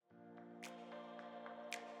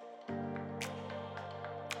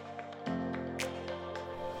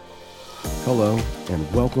Hello,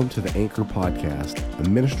 and welcome to the Anchor Podcast, the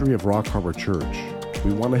ministry of Rock Harbor Church.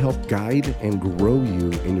 We want to help guide and grow you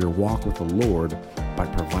in your walk with the Lord by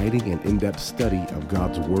providing an in-depth study of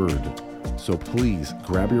God's Word. So please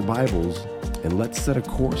grab your Bibles and let's set a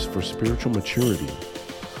course for spiritual maturity.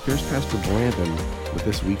 Here's Pastor Brandon with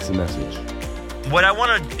this week's message. What I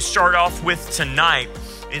want to start off with tonight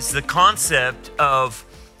is the concept of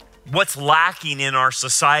what's lacking in our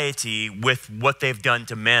society with what they've done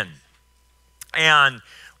to men. And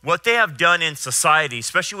what they have done in society,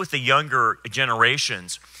 especially with the younger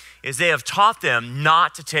generations, is they have taught them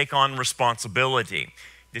not to take on responsibility,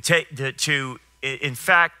 to in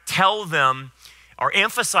fact, tell them or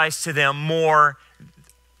emphasize to them more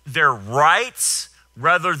their rights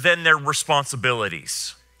rather than their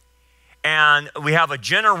responsibilities. And we have a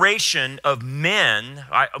generation of men,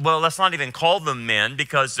 let's not even call them men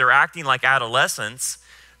because they're acting like adolescents.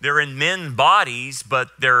 They're in men's bodies, but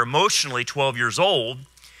they're emotionally 12 years old.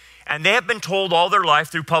 And they have been told all their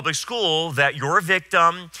life through public school that you're a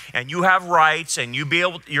victim and you have rights and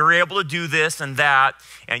you're able to do this and that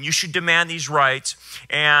and you should demand these rights.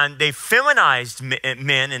 And they've feminized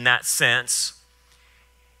men in that sense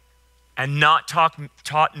and not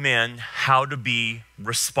taught men how to be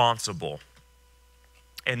responsible.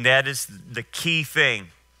 And that is the key thing.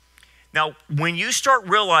 Now, when you start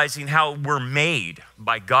realizing how we're made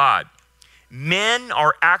by God, men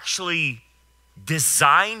are actually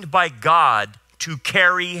designed by God to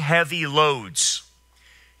carry heavy loads.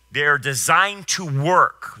 They're designed to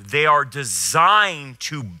work. They are designed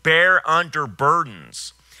to bear under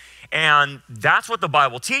burdens. And that's what the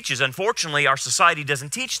Bible teaches. Unfortunately, our society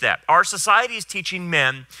doesn't teach that. Our society is teaching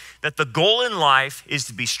men that the goal in life is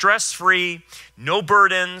to be stress-free, no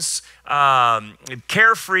burdens,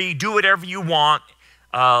 carefree, do whatever you want,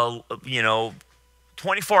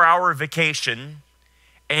 24-hour vacation,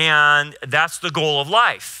 and that's the goal of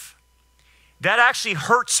life. That actually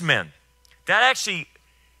hurts men. That actually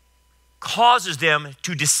causes them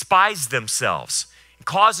to despise themselves. It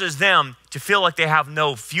causes them to feel like they have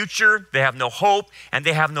no future, they have no hope, and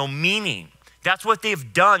they have no meaning. That's what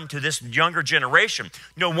they've done to this younger generation.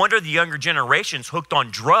 No wonder the younger generation's hooked on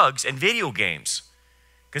drugs and video games,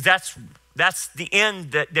 because that's the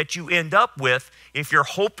end that you end up with if you're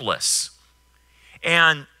hopeless.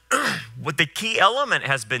 And what the key element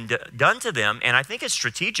has been done to them, and I think it's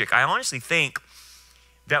strategic. I honestly think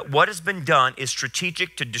that what has been done is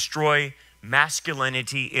strategic to destroy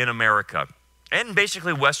masculinity in America and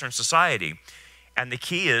basically Western society. And the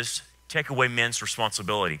key is take away men's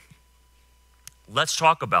responsibility. Let's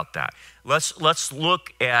talk about that. Let's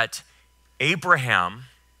look at Abraham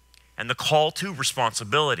and the call to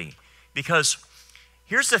responsibility. Because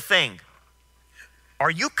here's the thing.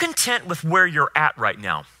 Are you content with where you're at right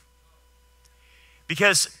now?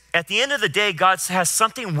 Because at the end of the day, God has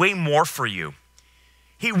something way more for you.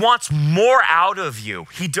 He wants more out of you.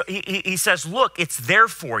 He says, look, it's there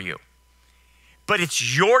for you. But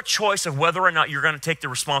it's your choice of whether or not you're going to take the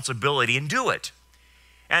responsibility and do it.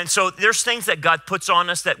 And so there's things that God puts on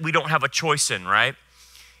us that we don't have a choice in, right?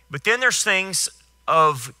 But then there's things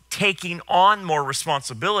of taking on more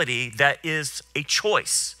responsibility that is a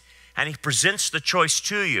choice. And he presents the choice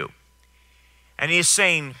to you. And he is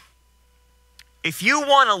saying, if you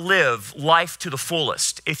want to live life to the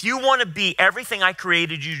fullest, if you want to be everything I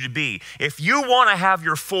created you to be, if you want to have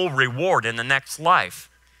your full reward in the next life,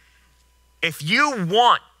 if you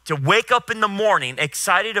want to wake up in the morning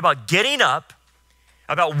excited about getting up,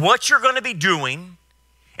 about what you're going to be doing,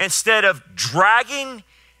 instead of dragging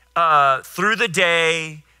through the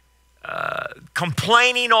day,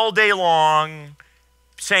 complaining all day long,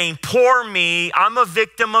 saying, poor me, I'm a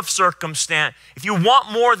victim of circumstance. If you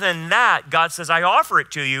want more than that, God says, I offer it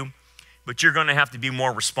to you, but you're going to have to be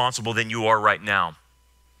more responsible than you are right now.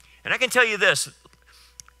 And I can tell you this,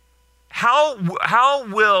 how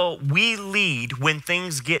will we lead when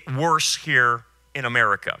things get worse here in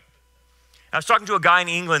America? I was talking to a guy in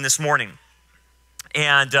England this morning,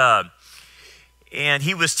 and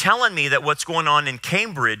he was telling me that what's going on in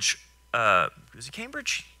Cambridge, is it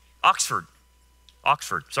Cambridge? Oxford,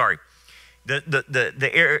 sorry.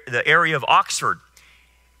 The area of Oxford.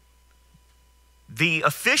 The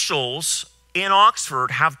officials in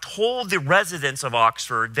Oxford have told the residents of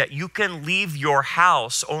Oxford that you can leave your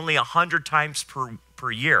house only 100 times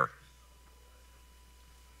per year.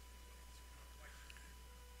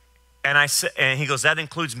 And he goes, that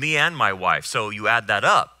includes me and my wife, so you add that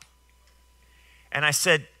up. And I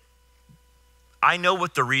said, I know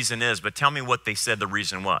what the reason is, but tell me what they said the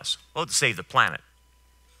reason was. Well, to save the planet.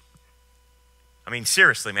 I mean,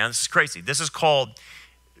 seriously, man, this is crazy. This is called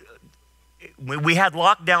we had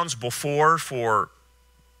lockdowns before for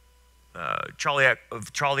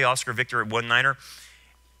Charlie Oscar Victor at 19er.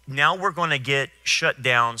 Now we're going to get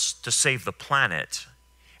shutdowns to save the planet.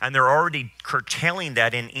 And they're already curtailing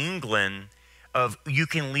that in England of you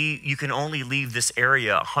can only leave this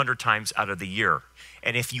area 100 times out of the year.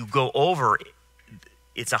 And if you go over,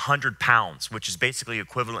 it's 100 pounds, which is basically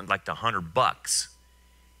equivalent like to $100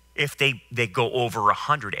 if they go over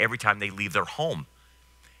 100 every time they leave their home.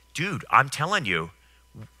 Dude, I'm telling you,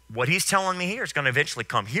 what he's telling me here is going to eventually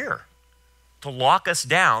come here to lock us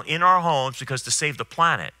down in our homes because to save the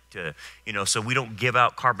planet, so we don't give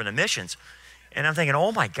out carbon emissions. And I'm thinking,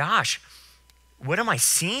 oh my gosh, what am I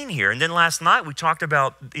seeing here? And then last night we talked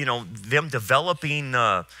about, them developing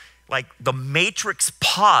like the matrix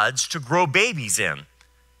pods to grow babies in.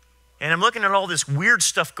 And I'm looking at all this weird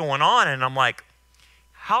stuff going on, and I'm like,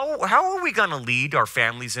 how are we going to lead our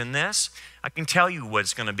families in this? I can tell you what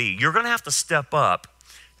it's going to be. You're going to have to step up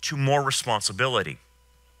to more responsibility.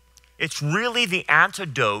 It's really the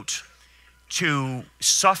antidote to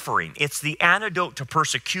suffering. It's the antidote to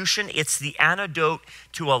persecution. It's the antidote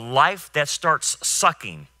to a life that starts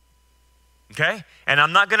sucking. Okay? And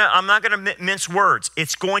I'm not gonna mince words.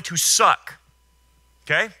 It's going to suck.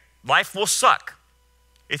 Okay? Life will suck.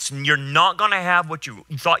 You're not gonna have what you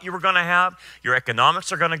thought you were gonna have. Your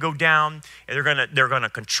economics are gonna go down, and they're gonna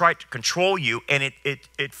control you, and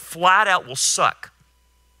it flat out will suck.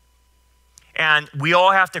 And we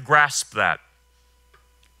all have to grasp that.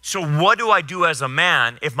 So what do I do as a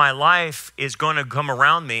man if my life is going to come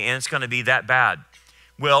around me and it's going to be that bad?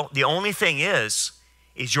 Well, the only thing is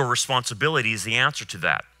your responsibility is the answer to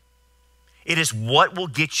that. It is what will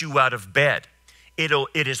get you out of bed. It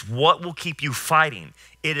is what will keep you fighting.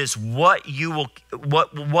 It is what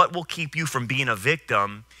will keep you from being a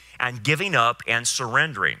victim and giving up and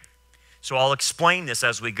surrendering. So I'll explain this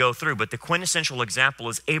as we go through, but the quintessential example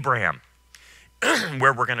is Abraham,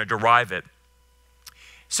 where we're going to derive it.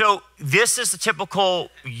 So this is the typical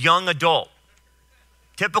young adult,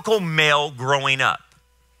 typical male growing up,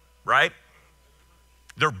 right?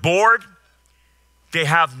 They're bored. They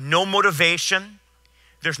have no motivation.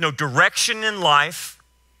 There's no direction in life.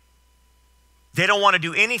 They don't want to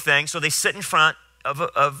do anything, so they sit in front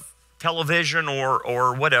of television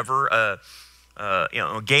or whatever,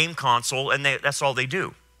 a game console, and that's all they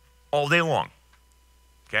do all day long,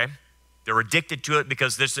 okay? They're addicted to it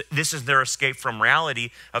because this is their escape from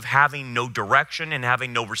reality of having no direction and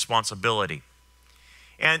having no responsibility.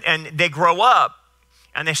 And they grow up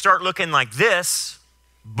and they start looking like this,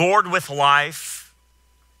 bored with life,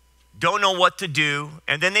 don't know what to do,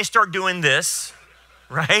 and then they start doing this,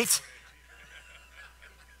 right?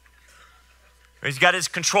 He's got his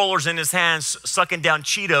controllers in his hands, sucking down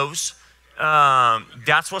Cheetos.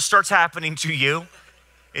 That's what starts happening to you.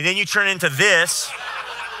 And then you turn into this.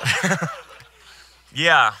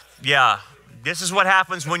 Yeah. This is what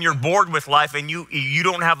happens when you're bored with life and you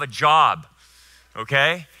don't have a job,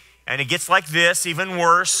 okay? And it gets like this, even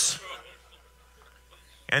worse.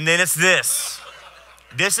 And then it's this.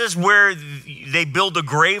 This is where they build a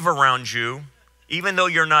grave around you, even though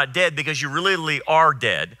you're not dead, because you really are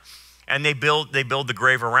dead. And they build the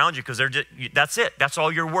grave around you because that's it. That's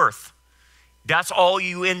all you're worth. That's all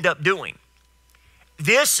you end up doing.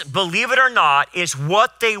 This, believe it or not, is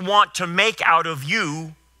what they want to make out of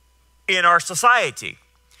you in our society.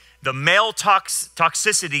 The male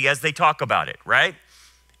toxicity, as they talk about it, right?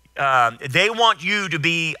 They want you to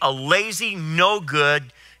be a lazy, no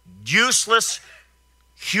good, useless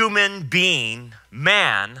human being,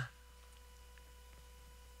 man,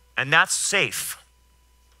 and that's safe.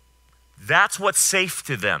 That's what's safe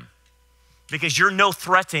to them because you're no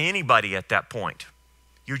threat to anybody at that point.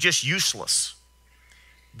 You're just useless.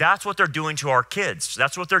 That's what they're doing to our kids.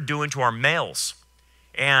 That's what they're doing to our males.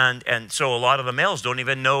 And so a lot of the males don't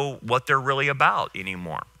even know what they're really about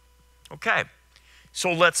anymore. Okay,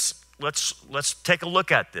 so let's take a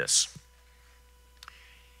look at this.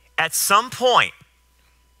 At some point,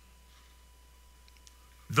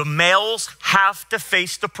 the males have to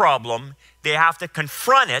face the problem, they have to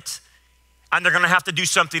confront it, and they're gonna have to do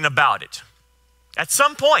something about it. At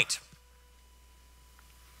some point.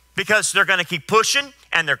 Because they're gonna keep pushing,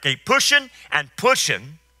 and they're keep pushing and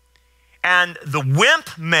pushing, and the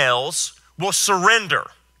wimp males will surrender.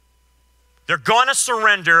 They're gonna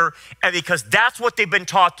surrender, and because that's what they've been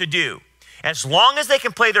taught to do. As long as they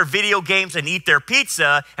can play their video games and eat their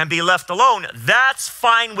pizza and be left alone, that's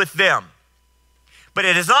fine with them. But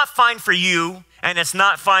it is not fine for you, and it's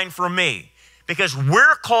not fine for me, because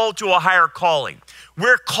we're called to a higher calling.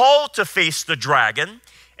 We're called to face the dragon,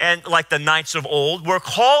 and like the knights of old. We're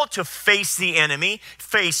called to face the enemy,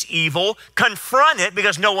 face evil, confront it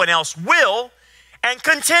because no one else will, and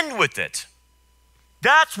contend with it.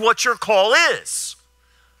 That's what your call is,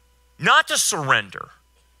 not to surrender.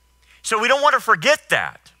 So we don't want to forget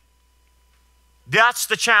that. That's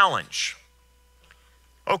the challenge.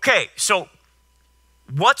 Okay, so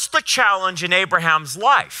what's the challenge in Abraham's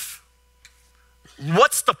life?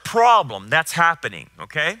 What's the problem that's happening,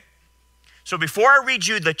 okay? So before I read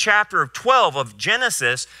you the chapter of 12 of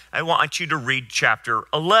Genesis, I want you to read chapter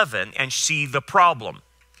 11 and see the problem.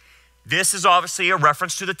 This is obviously a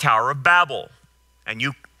reference to the Tower of Babel. And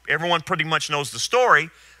everyone pretty much knows the story,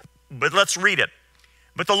 but let's read it.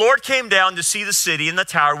 But the Lord came down to see the city and the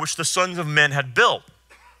tower which the sons of men had built.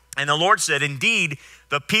 And the Lord said, indeed,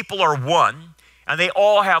 the people are one, and they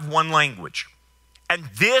all have one language. And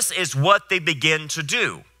this is what they begin to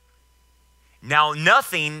do. Now,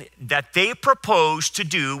 nothing that they propose to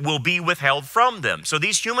do will be withheld from them. So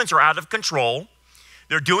these humans are out of control.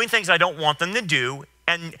 They're doing things I don't want them to do,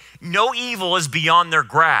 and no evil is beyond their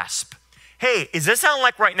grasp. Hey, is this sound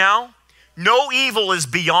like right now? No evil is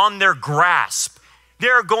beyond their grasp.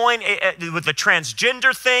 They're going with the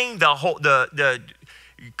transgender thing, the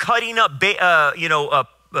cutting up,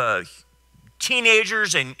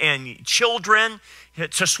 teenagers and children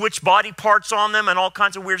to switch body parts on them and all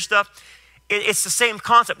kinds of weird stuff. It's the same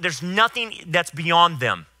concept. There's nothing that's beyond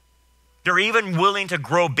them. They're even willing to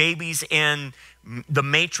grow babies in the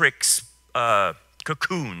matrix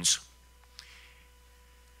cocoons.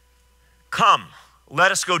 Come,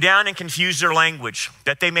 let us go down and confuse their language,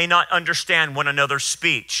 that they may not understand one another's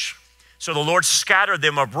speech. So the Lord scattered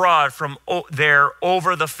them abroad from there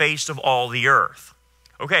over the face of all the earth.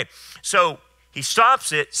 Okay, so he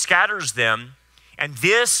stops it, scatters them, and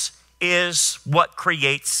this is what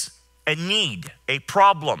creates a need, a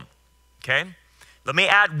problem, okay? Let me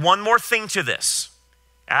add one more thing to this.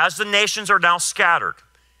 As the nations are now scattered,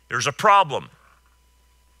 there's a problem.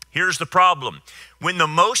 Here's the problem. When the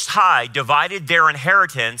Most High divided their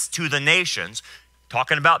inheritance to the nations,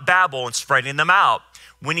 talking about Babel and spreading them out,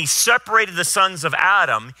 when he separated the sons of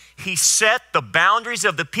Adam, he set the boundaries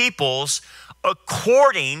of the peoples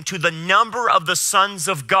according to the number of the sons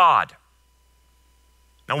of God.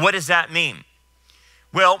 Now, what does that mean?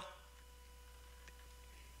 Well,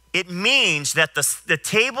 it means that the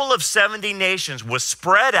table of 70 nations was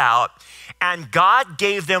spread out, and God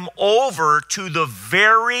gave them over to the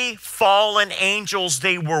very fallen angels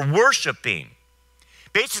they were worshiping.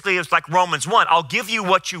 Basically, it's like Romans 1. I'll give you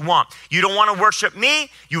what you want. You don't want to worship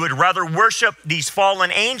me? You would rather worship these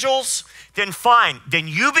fallen angels? Then fine. Then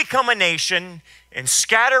you become a nation and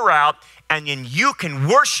scatter out, and then you can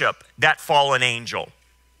worship that fallen angel.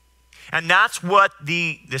 And that's what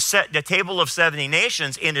the table of 70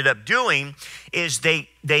 nations ended up doing, is they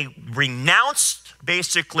renounced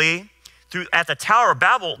basically at the Tower of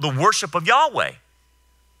Babel the worship of Yahweh.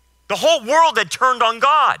 The whole world had turned on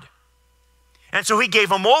God. And so he gave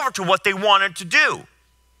them over to what they wanted to do.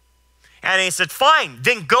 And he said, fine,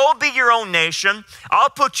 then go be your own nation. I'll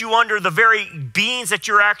put you under the very beings that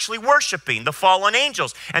you're actually worshiping, the fallen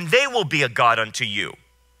angels, and they will be a God unto you.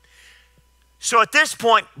 So at this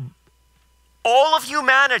point, all of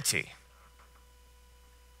humanity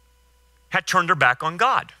had turned their back on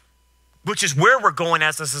God, which is where we're going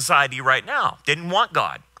as a society right now. Didn't want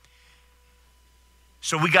God.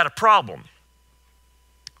 So we got a problem.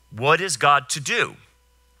 What is God to do?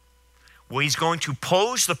 Well, he's going to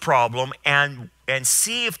pose the problem and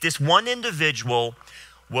see if this one individual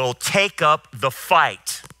will take up the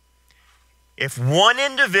fight. If one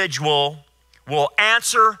individual will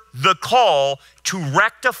answer the call to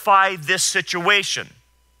rectify this situation.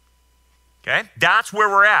 Okay? That's where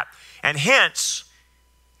we're at. And hence,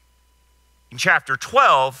 in chapter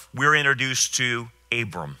 12, we're introduced to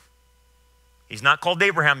Abram. He's not called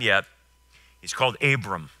Abraham yet. He's called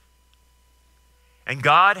Abram. And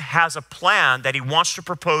God has a plan that he wants to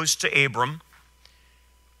propose to Abram.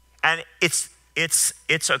 And it's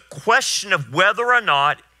a question of whether or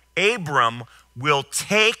not Abram will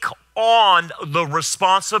take on the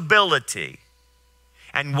responsibility.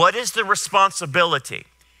 And what is the responsibility?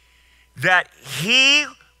 That he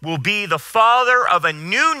will be the father of a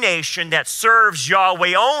new nation that serves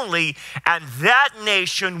Yahweh only, and that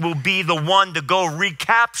nation will be the one to go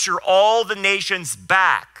recapture all the nations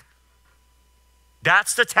back.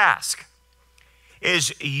 That's the task.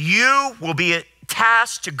 Is you will be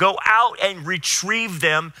tasked to go out and retrieve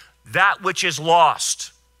them, that which is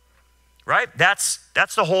lost. Right? That's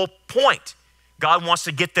the whole point. God wants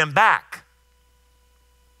to get them back.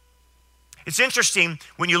 It's interesting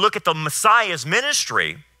when you look at the Messiah's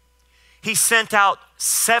ministry, he sent out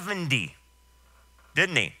 70,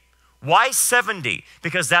 didn't he? Why 70?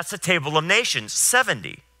 Because that's the table of nations,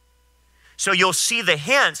 70. So you'll see the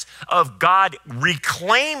hints of God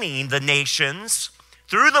reclaiming the nations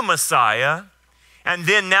through the Messiah. And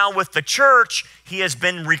then now with the church, he has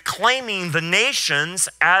been reclaiming the nations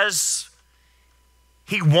as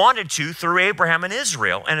he wanted to through Abraham and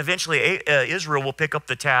Israel. And eventually Israel will pick up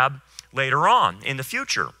the tab later on in the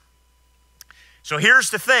future. So here's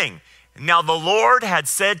the thing. Now the Lord had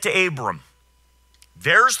said to Abram,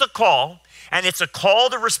 there's the call, and it's a call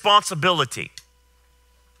to responsibility.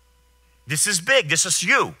 This is big. This is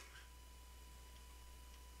you.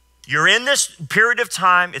 You're in this period of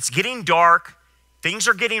time. It's getting dark. Things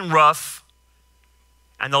are getting rough.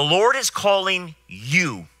 And the Lord is calling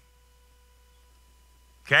you.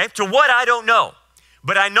 Okay? To what? I don't know.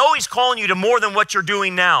 But I know he's calling you to more than what you're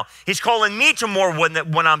doing now. He's calling me to more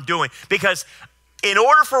than what I'm doing. Because in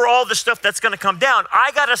order for all the stuff that's going to come down,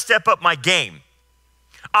 I got to step up my game.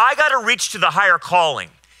 I got to reach to the higher calling.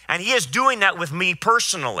 And he is doing that with me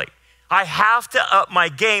personally. I have to up my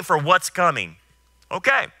game for what's coming.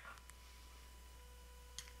 Okay.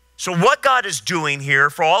 So what God is doing here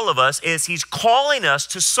for all of us is he's calling us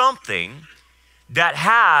to something that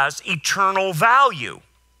has eternal value.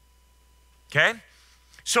 Okay?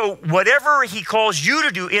 So whatever he calls you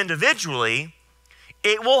to do individually,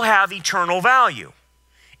 it will have eternal value.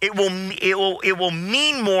 It will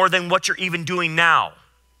mean more than what you're even doing now.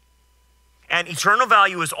 And eternal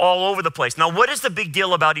value is all over the place. Now, what is the big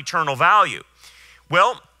deal about eternal value?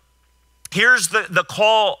 Well, here's the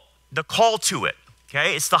call to it.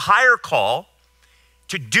 Okay? It's the higher call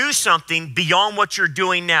to do something beyond what you're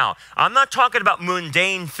doing now. I'm not talking about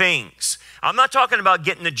mundane things. I'm not talking about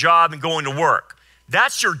getting a job and going to work.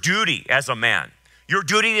 That's your duty as a man. Your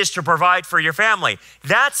duty is to provide for your family.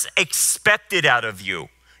 That's expected out of you.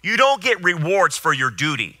 You don't get rewards for your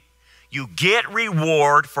duty. You get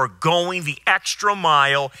reward for going the extra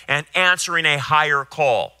mile and answering a higher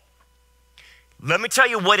call. Let me tell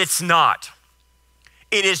you what it's not.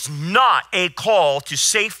 It is not a call to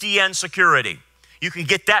safety and security. You can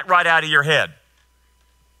get that right out of your head.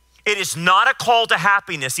 It is not a call to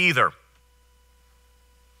happiness either.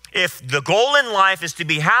 If the goal in life is to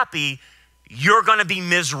be happy, you're going to be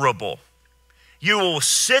miserable. You will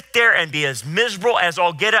sit there and be as miserable as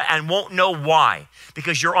all get out and won't know why,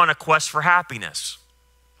 because you're on a quest for happiness.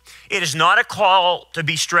 It is not a call to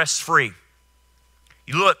be stress-free.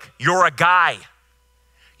 Look, you're a guy.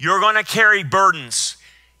 You're going to carry burdens.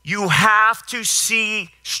 You have to see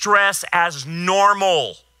stress as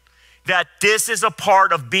normal, that this is a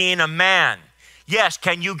part of being a man. Yes,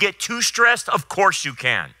 can you get too stressed? Of course you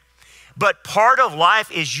can. But part of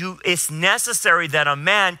life is it's necessary that a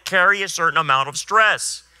man carry a certain amount of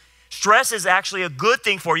stress. Stress is actually a good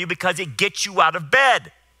thing for you because it gets you out of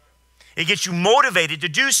bed. It gets you motivated to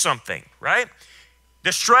do something, right?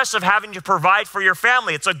 The stress of having to provide for your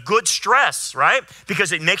family, it's a good stress, right?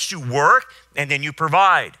 Because it makes you work and then you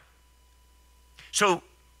provide. So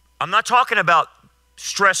I'm not talking about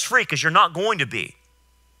stress-free because you're not going to be.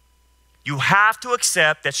 You have to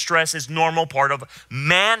accept that stress is a normal part of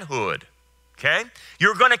manhood, okay?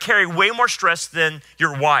 You're going to carry way more stress than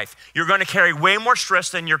your wife. You're going to carry way more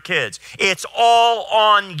stress than your kids. It's all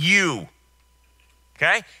on you,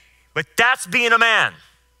 okay? But that's being a man.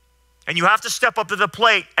 And you have to step up to the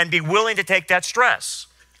plate and be willing to take that stress.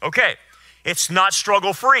 Okay, it's not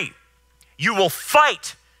struggle-free. You will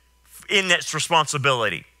fight in that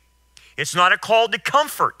responsibility. It's not a call to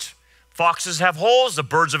comfort. Foxes have holes, the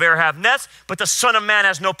birds of air have nests, but the Son of Man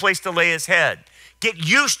has no place to lay his head. Get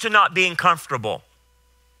used to not being comfortable.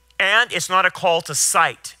 And it's not a call to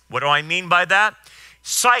sight. What do I mean by that?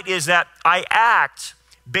 Sight is that I act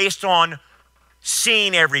based on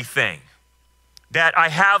seeing everything. That I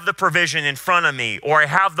have the provision in front of me, or I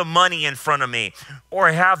have the money in front of me, or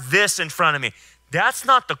I have this in front of me. That's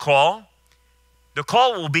not the call. The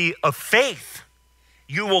call will be of faith.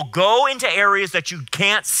 You will go into areas that you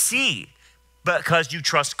can't see because you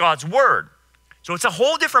trust God's word. So it's a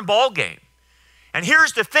whole different ballgame. And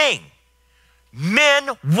here's the thing. Men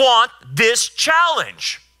want this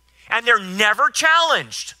challenge, and they're never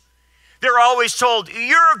challenged. They're always told,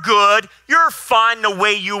 you're good, you're fine the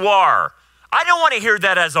way you are. I don't want to hear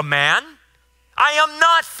that as a man. I am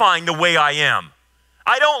not fine the way I am.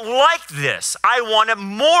 I don't like this. I want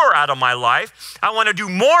more out of my life. I want to do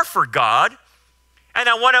more for God. And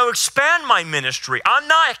I want to expand my ministry. I'm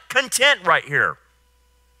not content right here.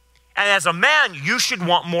 And as a man, you should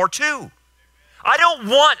want more too. I don't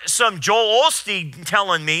want some Joel Osteen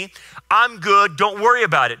telling me, I'm good, don't worry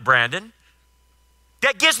about it, Brandon.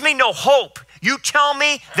 That gives me no hope. You tell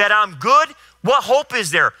me that I'm good, What hope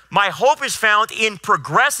is there? My hope is found in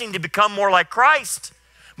progressing to become more like Christ.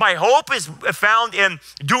 My hope is found in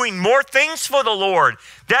doing more things for the Lord.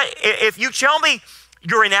 That if you tell me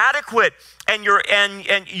you're inadequate and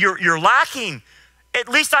you're lacking, at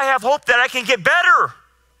least I have hope that I can get better.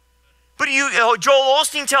 But Joel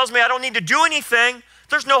Osteen tells me I don't need to do anything.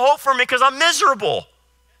 There's no hope for me because I'm miserable.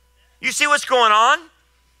 You see what's going on?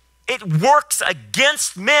 It works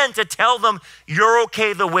against men to tell them you're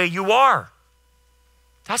okay the way you are.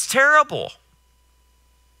 That's terrible.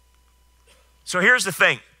 So here's the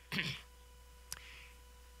thing.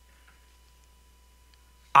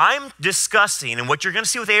 I'm discussing, and what you're going to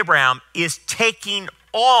see with Abraham is taking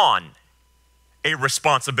on a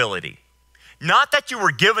responsibility. Not that you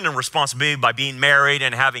were given a responsibility by being married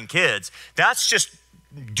and having kids. That's just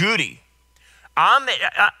duty.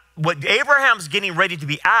 What Abraham's getting ready to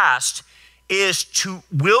be asked is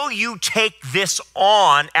will you take this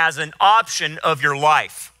on as an option of your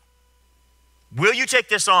life? Will you take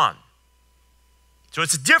this on? So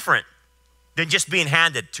it's different than just being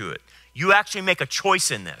handed to it. You actually make a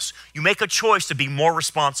choice in this. You make a choice to be more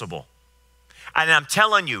responsible. And I'm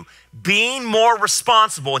telling you, being more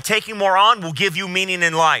responsible and taking more on will give you meaning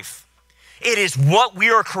in life. It is what we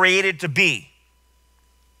are created to be.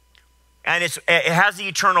 And it has the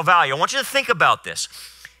eternal value. I want you to think about this.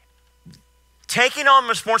 Taking on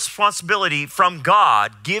responsibility from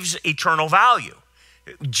God gives eternal value.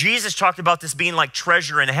 Jesus talked about this being like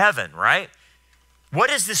treasure in heaven, right? What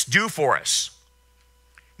does this do for us?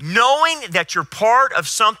 Knowing that you're part of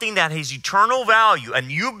something that has eternal value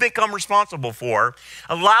and you become responsible for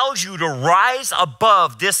allows you to rise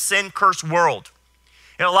above this sin-cursed world.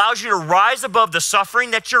 It allows you to rise above the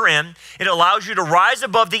suffering that you're in. It allows you to rise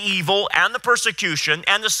above the evil and the persecution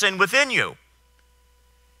and the sin within you.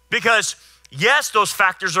 Because yes, those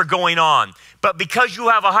factors are going on, but because you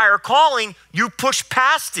have a higher calling, you push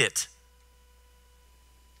past it.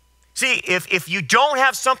 See, if you don't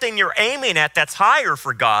have something you're aiming at that's higher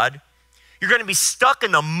for God, you're going to be stuck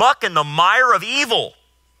in the muck and the mire of evil,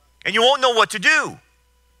 and you won't know what to do.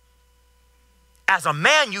 As a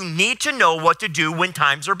man, you need to know what to do when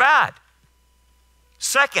times are bad.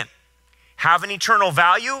 Second, have an eternal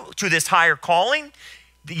value to this higher calling.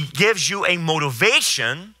 It gives you a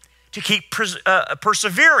motivation to keep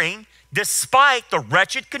persevering despite the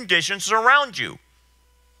wretched conditions around you.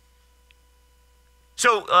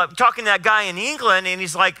 So talking to that guy in England, and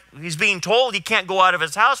he's being told he can't go out of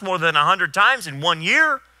his house more than 100 times in 1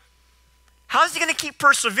 year. How is he going to keep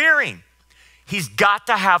persevering? He's got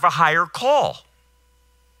to have a higher call.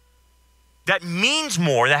 That means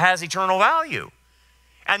more, that has eternal value.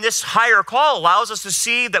 And this higher call allows us to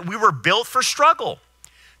see that we were built for struggle.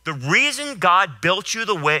 The reason God built you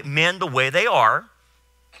men the way they are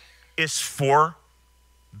is for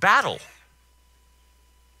battle.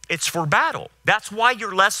 It's for battle. That's why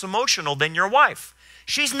you're less emotional than your wife.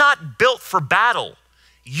 She's not built for battle.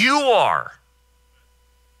 You are.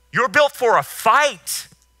 You're built for a fight.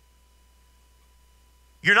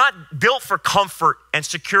 You're not built for comfort and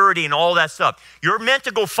security and all that stuff. You're meant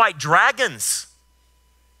to go fight dragons.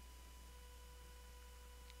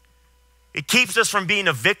 It keeps us from being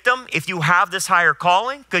a victim if you have this higher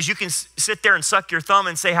calling, because you can sit there and suck your thumb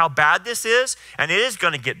and say how bad this is, and it is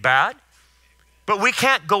going to get bad. But we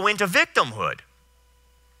can't go into victimhood.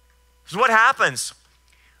 So what happens?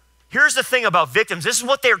 Here's the thing about victims. This is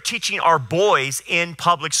what they're teaching our boys in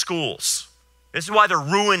public schools. This is why they're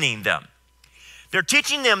ruining them. They're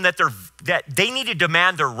teaching them that they need to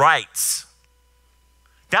demand their rights.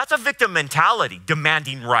 That's a victim mentality,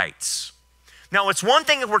 demanding rights. Now, it's one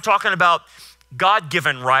thing if we're talking about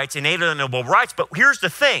God-given rights, inalienable rights, but here's the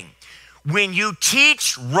thing. When you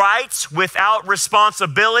teach rights without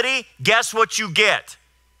responsibility, guess what you get?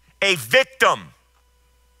 A victim.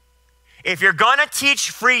 If you're going to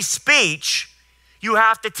teach free speech, you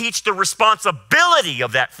have to teach the responsibility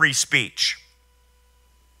of that free speech.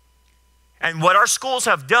 And what our schools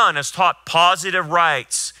have done is taught positive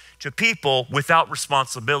rights to people without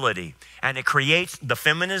responsibility. And it creates the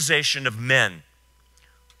feminization of men.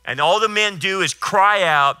 And all the men do is cry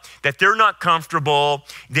out that they're not comfortable,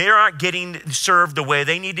 they aren't getting served the way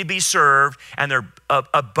they need to be served, and they're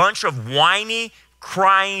a bunch of whiny,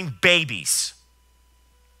 crying babies.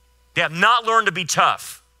 They have not learned to be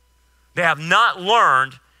tough. They have not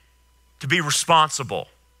learned to be responsible.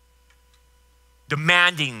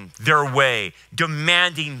 Demanding their way,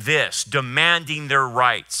 demanding this, demanding their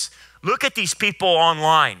rights. Look at these people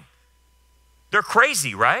online. They're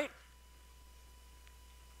crazy, right?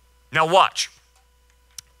 Now watch.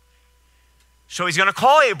 So he's going to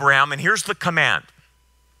call Abraham, and here's the command.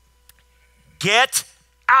 Get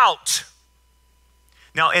out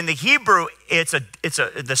Now, in the Hebrew, it's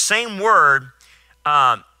the same word,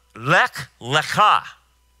 lecha.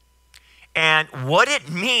 And what it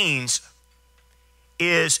means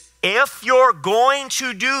is, if you're going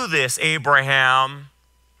to do this, Abraham,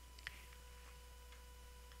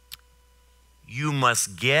 you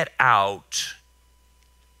must get out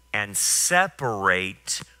and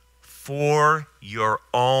separate for your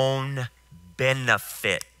own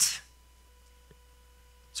benefit.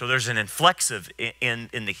 So there's an inflexive in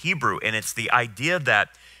the Hebrew, and it's the idea that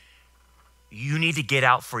you need to get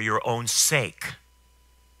out for your own sake.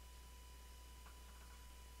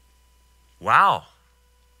 Wow,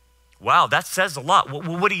 that says a lot.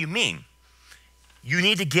 What do you mean? You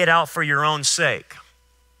need to get out for your own sake.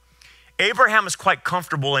 Abraham is quite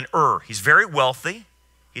comfortable in Ur. He's very wealthy.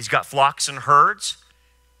 He's got flocks and herds.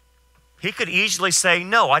 He could easily say,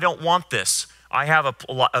 no, I don't want this. I have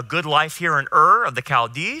a good life here in Ur of the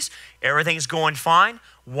Chaldees. Everything's going fine.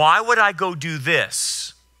 Why would I go do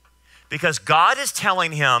this? Because God is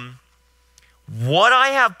telling him, what I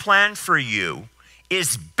have planned for you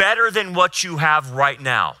is better than what you have right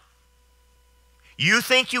now. You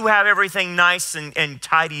think you have everything nice and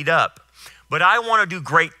tidied up, but I want to do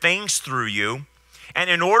great things through you. And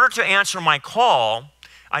in order to answer my call,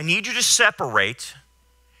 I need you to separate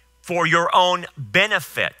for your own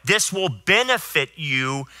benefit. This will benefit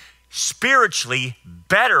you spiritually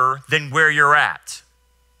better than where you're at.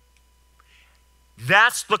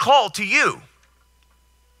 That's the call to you.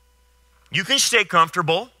 You can stay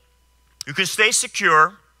comfortable, you can stay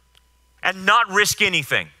secure, and not risk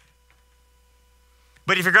anything.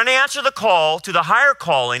 But if you're going to answer the call to the higher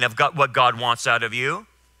calling of God, what God wants out of you,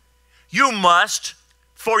 you must,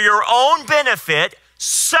 for your own benefit,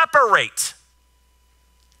 separate.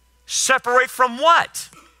 Separate from what?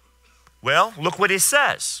 Well, look what it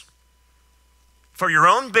says. For your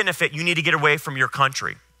own benefit, you need to get away from your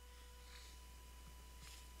country.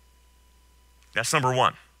 That's number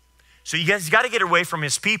one. So you guys got to get away from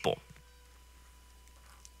his people.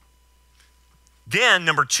 Then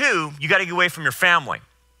number two, you got to get away from your family.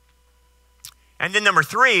 And then number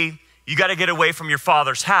three, you got to get away from your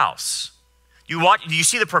father's house. Do you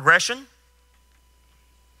see the progression?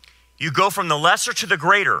 You go from the lesser to the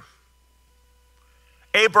greater.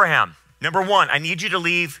 Abraham, number one, I need you to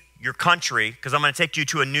leave your country because I'm going to take you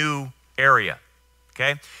to a new area,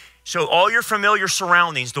 okay? So all your familiar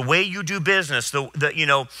surroundings, the way you do business,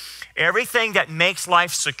 everything that makes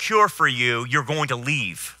life secure for you, you're going to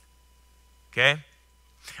leave, okay?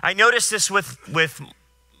 I noticed this with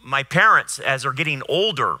my parents as they're getting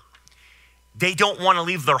older. They don't want to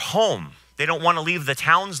leave their home. They don't want to leave the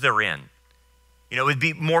towns they're in. It would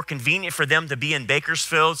be more convenient for them to be in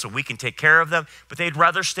Bakersfield so we can take care of them, but they'd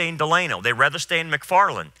rather stay in Delano. They'd rather stay in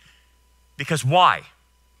McFarland. Because why?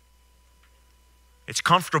 It's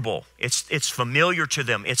comfortable. It's familiar to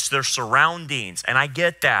them. It's their surroundings. And I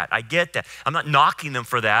get that. I'm not knocking them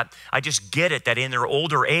for that. I just get it that in their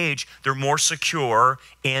older age, they're more secure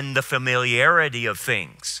in the familiarity of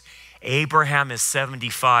things. Abraham is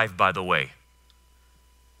 75, by the way.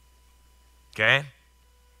 Okay?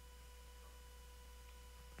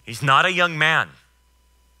 He's not a young man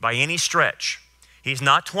by any stretch. He's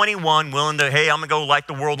not 21 willing to, hey, I'm going to go light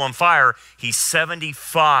the world on fire. He's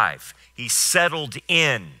 75. He's settled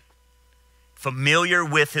in, familiar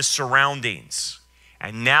with his surroundings.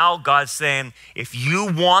 And now God's saying, if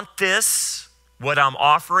you want this, what I'm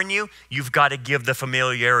offering you, you've got to give the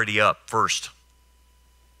familiarity up first.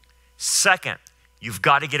 Second, you've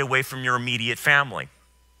got to get away from your immediate family.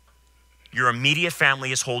 Your immediate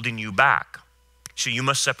family is holding you back. So you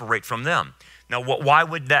must separate from them. Now, why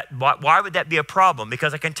would that be a problem?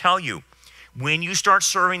 Because I can tell you, when you start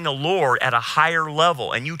serving the Lord at a higher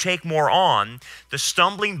level and you take more on, the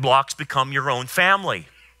stumbling blocks become your own family.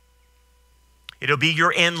 It'll be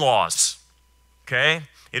your in-laws, okay?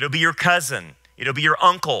 It'll be your cousin. It'll be your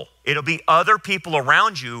uncle. It'll be other people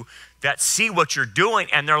around you that see what you're doing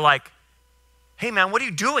and they're like, hey man, what are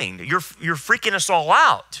you doing? You're freaking us all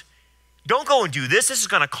out. Don't go and do this. This is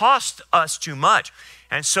going to cost us too much.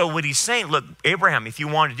 And so what he's saying, look, Abraham, if you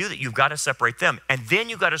want to do that, you've got to separate them. And then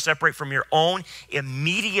you've got to separate from your own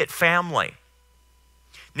immediate family.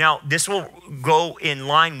 Now, this will go in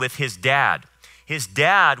line with his dad. His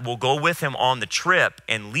dad will go with him on the trip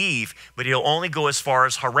and leave, but he'll only go as far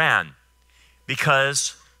as Haran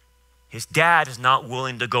because his dad is not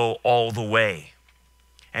willing to go all the way.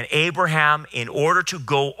 And Abraham, in order to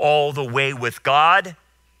go all the way with God,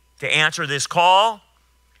 to answer this call,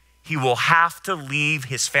 he will have to leave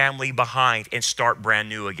his family behind and start brand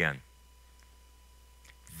new again.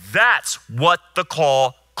 That's what the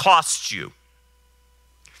call costs you.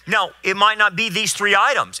 Now, it might not be these 3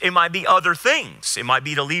 items. It might be other things. It might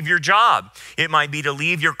be to leave your job. It might be to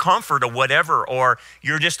leave your comfort or whatever, or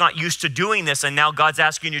you're just not used to doing this, and now God's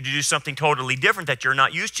asking you to do something totally different that you're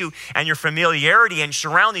not used to, and your familiarity and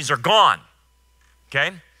surroundings are gone,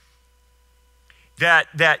 okay?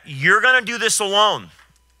 That you're going to do this alone,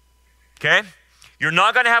 okay? You're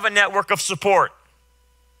not going to have a network of support.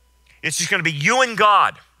 It's just going to be you and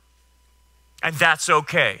God, and that's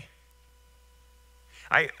okay.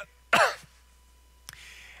 A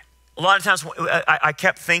lot of times I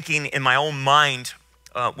kept thinking in my own mind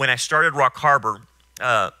when I started Rock Harbor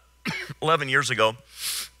 11 years ago,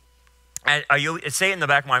 I say in the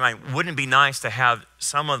back of my mind, wouldn't it be nice to have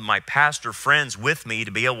some of my pastor friends with me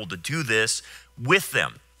to be able to do this with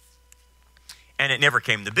them? And it never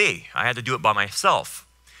came to be. I had to do it by myself.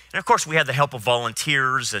 And of course, we had the help of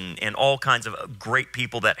volunteers and all kinds of great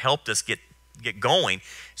people that helped us get going.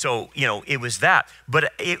 So, it was that.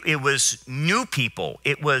 But it was new people.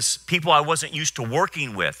 It was people I wasn't used to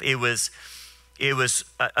working with. It was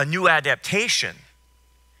a new adaptation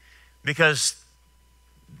because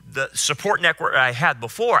the support network I had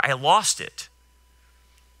before, I lost it.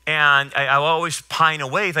 And I always pine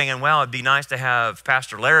away thinking, well, it'd be nice to have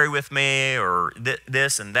Pastor Larry with me or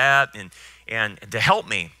this and that and to help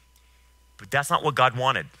me. But that's not what God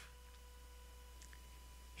wanted.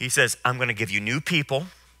 He says, I'm going to give you new people,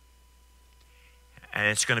 and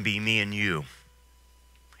it's going to be me and you.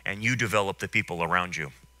 And you develop the people around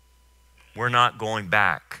you. We're not going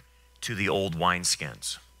back to the old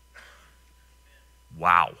wineskins.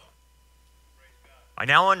 Wow. I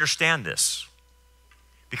now understand this.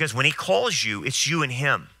 Because when he calls you, it's you and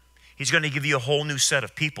him. He's going to give you a whole new set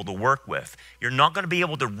of people to work with. You're not going to be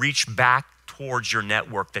able to reach back towards your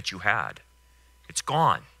network that you had. It's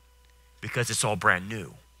gone because it's all brand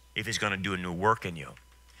new if he's going to do a new work in you.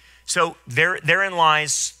 So therein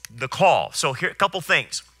lies the call. So here, a couple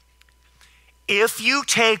things. If you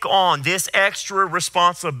take on this extra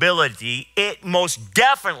responsibility, it most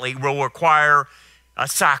definitely will require a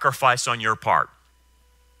sacrifice on your part.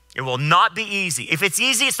 It will not be easy. If it's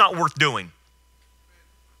easy, it's not worth doing.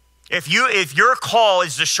 If your call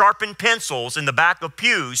is to sharpen pencils in the back of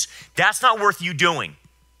pews, that's not worth you doing.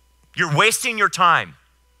 You're wasting your time.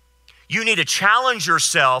 You need to challenge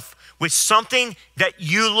yourself with something that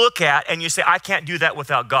you look at and you say, I can't do that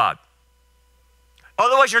without God.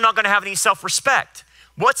 Otherwise, you're not going to have any self-respect.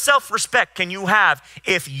 What self-respect can you have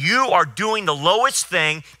if you are doing the lowest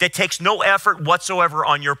thing that takes no effort whatsoever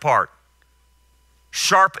on your part?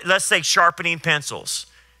 Let's say sharpening pencils.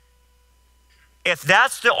 If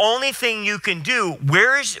that's the only thing you can do,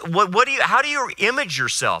 how do you image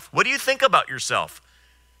yourself? What do you think about yourself?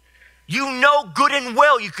 You know good and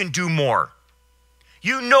well you can do more.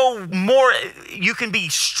 You know more, you can be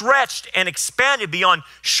stretched and expanded beyond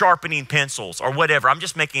sharpening pencils or whatever. I'm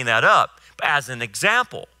just making that up as an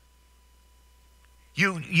example.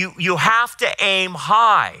 You have to aim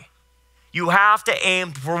high. You have to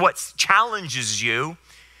aim for what challenges you,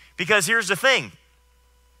 because here's the thing.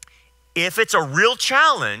 If it's a real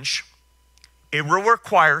challenge, it will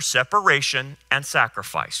require separation and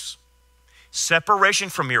sacrifice. Separation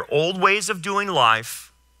from your old ways of doing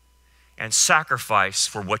life and sacrifice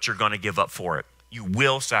for what you're going to give up for it. You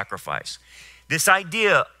will sacrifice. This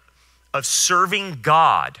idea of serving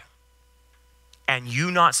God and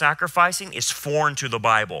you not sacrificing is foreign to the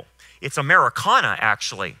Bible. It's Americana,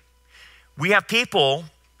 actually. We have people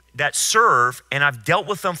that serve, and I've dealt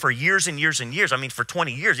with them for years and years and years. I mean, for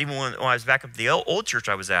 20 years, even when I was back at the old church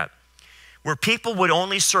I was at, where people would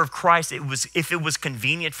only serve Christ if it was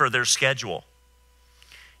convenient for their schedule.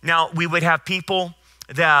 Now, we would have people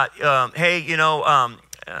that,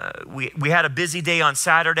 we had a busy day on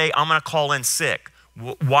Saturday. I'm going to call in sick.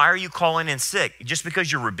 Why are you calling in sick? Just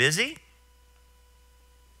because you were busy?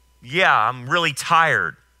 Yeah, I'm really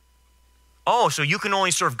tired. Oh, so you can only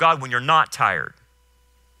serve God when you're not tired.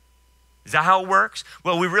 Is that how it works?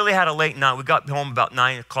 Well, we really had a late night. We got home about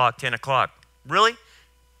 9 o'clock, 10 o'clock. Really?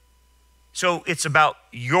 So it's about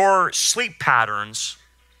your sleep patterns,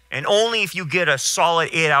 and only if you get a solid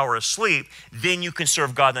 8 hours of sleep, then you can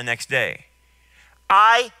serve God the next day.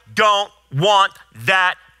 I don't want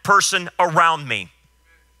that person around me.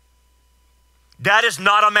 That is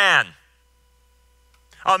not a man.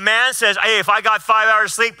 A man says, hey, if I got 5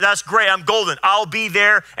 hours sleep, that's great. I'm golden. I'll be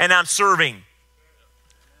there and I'm serving.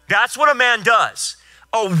 That's what a man does.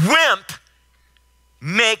 A wimp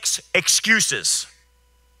makes excuses.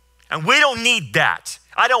 And we don't need that.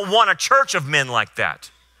 I don't want a church of men like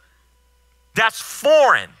that. That's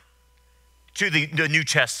foreign to the New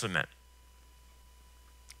Testament.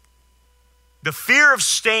 The fear of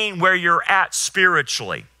staying where you're at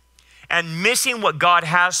spiritually. and missing what God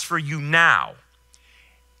has for you now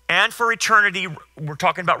and for eternity, we're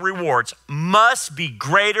talking about rewards, must be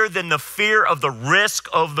greater than the fear of the risk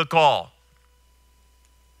of the call.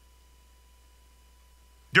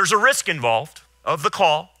 There's a risk involved of the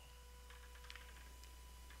call,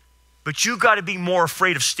 but you got to be more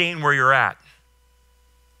afraid of staying where you're at.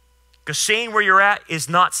 Because staying where you're at is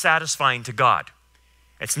not satisfying to God.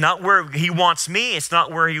 It's not where he wants me. It's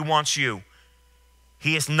not where he wants you.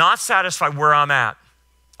 He is not satisfied where I'm at.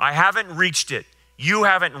 I haven't reached it. You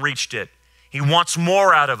haven't reached it. He wants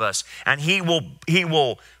more out of us. And he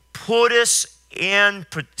will put us in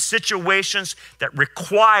situations that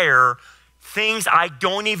require things I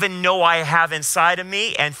don't even know I have inside of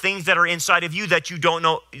me and things that are inside of you that you don't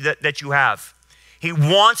know that you have. He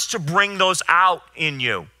wants to bring those out in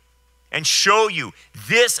you and show you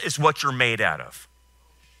this is what you're made out of.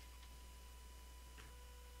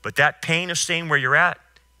 But that pain of staying where you're at,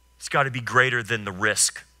 it's got to be greater than the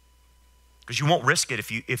risk. Because you won't risk it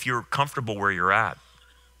if you're comfortable where you're at.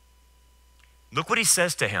 Look what he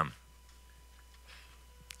says to him.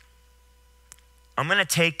 I'm going to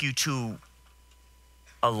take you to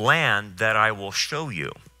a land that I will show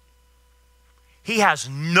you. He has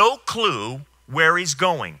no clue where he's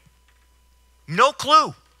going. No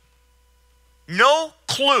clue. No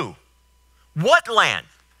clue. What land?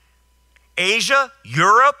 Asia,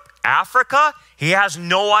 Europe, Africa? He has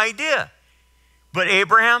no idea. But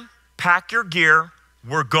Abraham, pack your gear,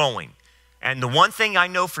 we're going. And the one thing I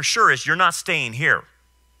know for sure is you're not staying here.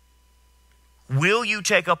 Will you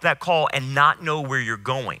take up that call and not know where you're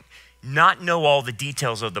going? Not know all the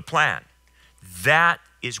details of the plan? That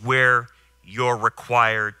is where you're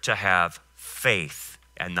required to have faith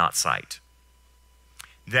and not sight.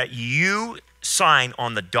 That you sign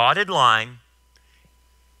on the dotted line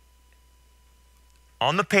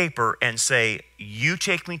on the paper and say, you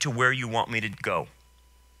take me to where you want me to go.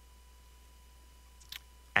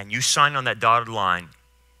 And you sign on that dotted line,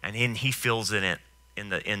 and then he fills in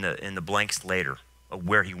the blanks later of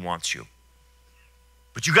where he wants you.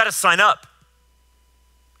 But you got to sign up.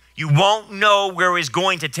 You won't know where he's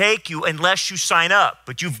going to take you unless you sign up,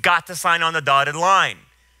 but you've got to sign on the dotted line.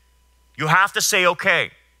 You have to say,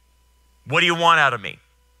 okay, what do you want out of me?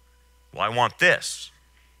 Well, I want this.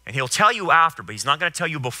 And he'll tell you after, but he's not going to tell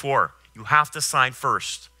you before. You have to sign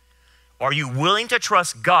first. Are you willing to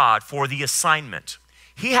trust God for the assignment?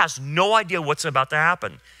 He has no idea what's about to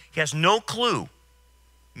happen. He has no clue.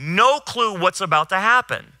 No clue what's about to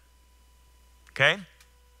happen. Okay?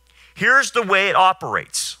 Here's the way it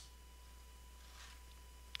operates.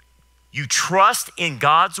 You trust in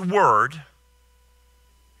God's word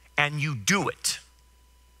and you do it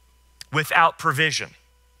without provision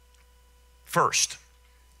first.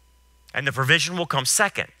 And the provision will come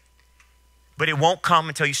second. But it won't come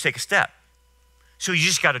until you take a step. So you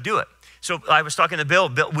just got to do it. So I was talking to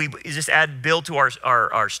Bill. We just added Bill to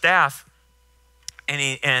our staff.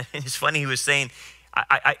 And it's funny, he was saying,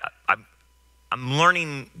 I'm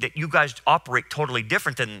learning that you guys operate totally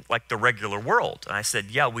different than like the regular world. And I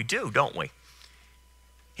said, yeah, we do, don't we?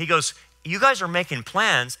 He goes, you guys are making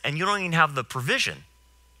plans and you don't even have the provision.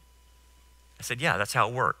 I said, yeah, that's how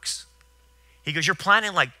it works. He goes, you're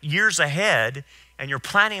planning like years ahead and you're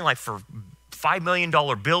planning like for $5 million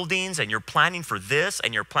buildings and you're planning for this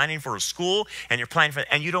and you're planning for a school and you're planning for,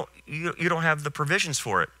 and you don't have the provisions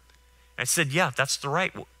for it. I said, yeah,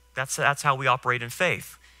 that's how we operate in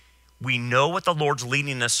faith. We know what the Lord's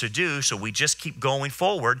leading us to do, so we just keep going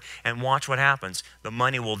forward and watch what happens. The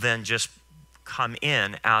money will then just come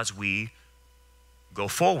in as we go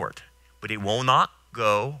forward. But it will not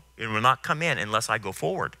come in unless I go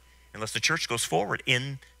forward, unless the church goes forward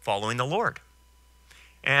in following the Lord.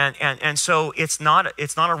 And so it's not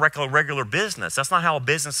a regular business. That's not how a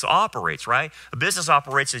business operates, right? A business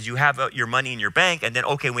operates as you have your money in your bank and then,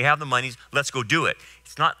 okay, we have the money, let's go do it.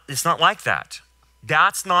 It's not like that.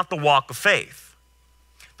 That's not the walk of faith.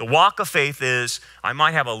 The walk of faith is I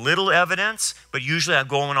might have a little evidence, but usually I'm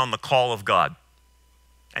going on the call of God.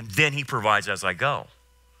 And then he provides as I go.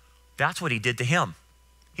 That's what he did to him.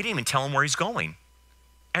 He didn't even tell him where he's going.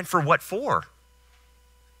 And for what for?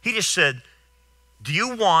 He just said, do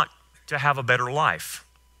you want to have a better life?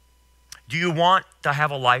 Do you want to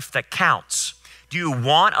have a life that counts? Do you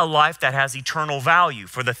want a life that has eternal value?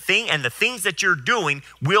 For the things that you're doing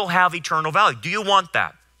will have eternal value. Do you want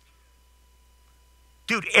that?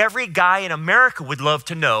 Dude, every guy in America would love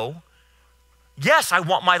to know, yes, I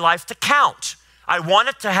want my life to count. I want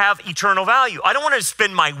it to have eternal value. I don't want to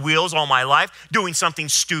spin my wheels all my life doing something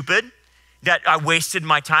stupid that I wasted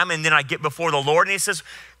my time and then I get before the Lord and he says,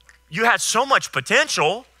 you had so much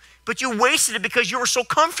potential, but you wasted it because you were so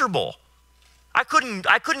comfortable. I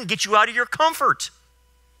couldn't get you out of your comfort.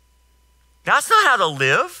 That's not how to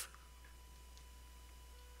live.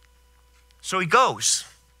 So he goes.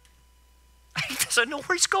 He doesn't know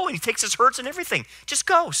where he's going. He takes his herds and everything. Just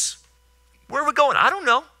goes. Where are we going? I don't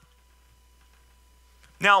know.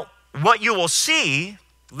 Now, what you will see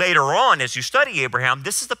later on as you study Abraham,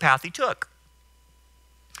 this is the path he took.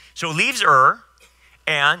 So he leaves Ur,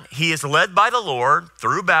 and he is led by the Lord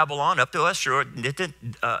through Babylon up to Ashur,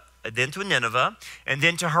 then to Nineveh, and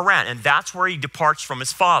then to Haran. And that's where he departs from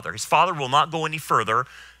his father. His father will not go any further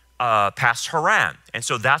past Haran. And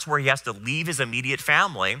so that's where he has to leave his immediate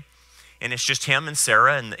family. And it's just him and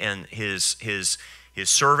Sarah and his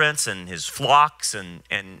servants and his flocks, and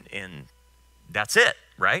that's it,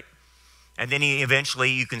 right? And then he eventually,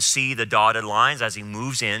 you can see the dotted lines as he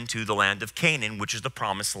moves into the land of Canaan, which is the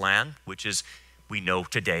promised land, which is, we know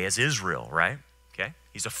today as Israel, right? Okay?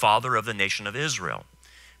 He's a father of the nation of Israel.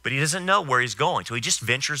 But he doesn't know where he's going, so he just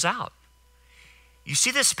ventures out. You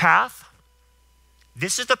see this path?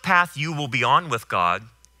 This is the path you will be on with God,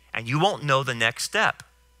 and you won't know the next step.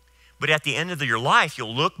 But at the end of your life,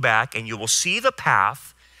 you'll look back and you will see the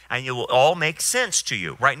path, and it will all make sense to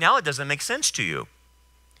you. Right now, it doesn't make sense to you.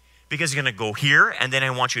 Because you're going to go here, and then I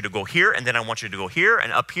want you to go here, and then I want you to go here,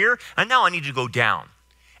 and up here, and now I need to go down.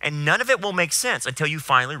 And none of it will make sense until you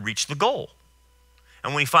finally reach the goal.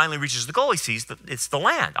 And when he finally reaches the goal, he sees that it's the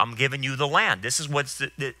land. I'm giving you the land. This is what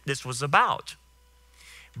this was about.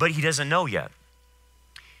 But he doesn't know yet.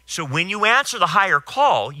 So when you answer the higher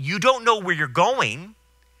call, you don't know where you're going.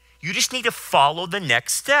 You just need to follow the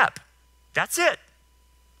next step. That's it.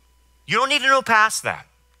 You don't need to know past that.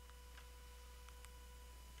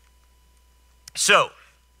 So,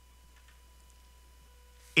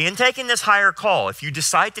 in taking this higher call, if you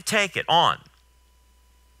decide to take it on,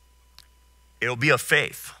 it'll be of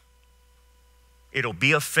faith. It'll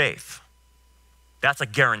be of faith. That's a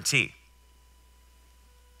guarantee.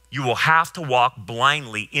 You will have to walk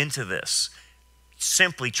blindly into this,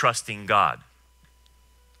 simply trusting God.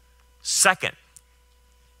 Second,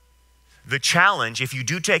 the challenge, if you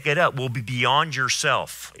do take it up, will be beyond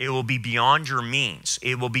yourself. It will be beyond your means.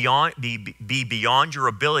 It will be beyond your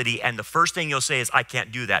ability. And the first thing you'll say is, I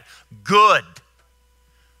can't do that. Good.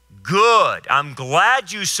 Good. I'm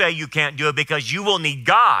glad you say you can't do it, because you will need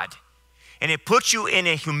God. And it puts you in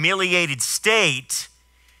a humiliated state,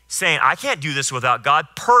 saying, I can't do this without God.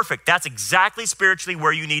 Perfect. That's exactly spiritually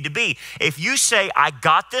where you need to be. If you say, I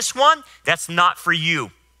got this one, that's not for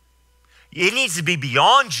you. It needs to be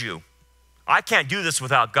beyond you. I can't do this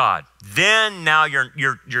without God. Then now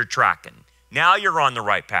you're tracking. Now you're on the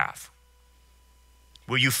right path.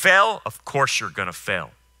 Will you fail? Of course you're going to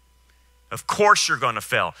fail. Of course you're going to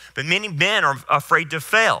fail. But many men are afraid to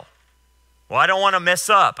fail. Well, I don't want to mess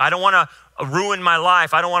up. I don't want to ruin my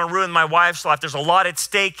life. I don't want to ruin my wife's life. There's a lot at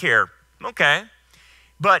stake here. Okay.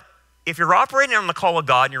 But if you're operating on the call of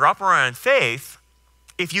God and you're operating in faith,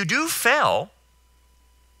 if you do fail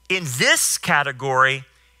in this category,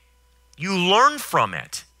 you learn from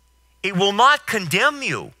it. It will not condemn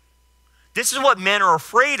you. This is what men are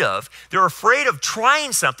afraid of. They're afraid of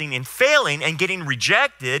trying something and failing and getting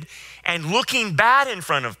rejected and looking bad in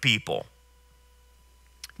front of people.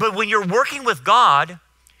 But when you're working with God,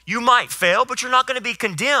 you might fail, but you're not going to be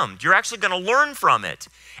condemned. You're actually going to learn from it.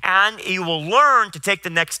 And you will learn to take the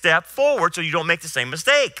next step forward so you don't make the same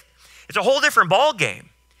mistake. It's a whole different ballgame.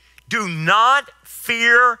 Do not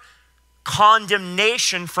fear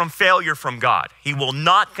condemnation from failure from God. He will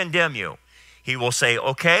not condemn you. He will say,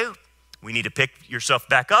 okay, we need to pick yourself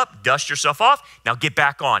back up, dust yourself off, now get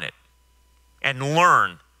back on it and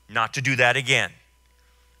learn not to do that again.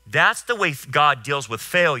 That's the way God deals with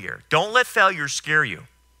failure. Don't let failure scare you.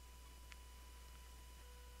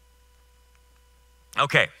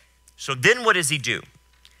 Okay, so then what does he do?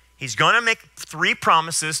 He's going to make 3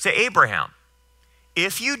 promises to Abraham.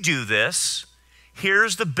 If you do this,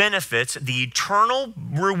 here's the benefits, the eternal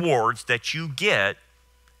rewards that you get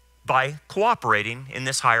by cooperating in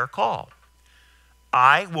this higher call.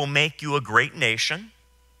 I will make you a great nation.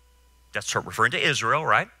 That's referring to Israel,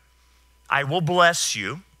 right? I will bless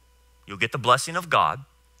you. You'll get the blessing of God.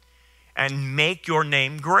 And make your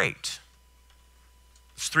name great.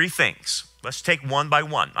 It's 3 things. Let's take one by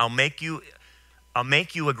one. I'll make you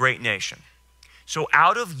a great nation. So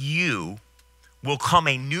out of you will come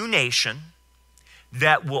a new nation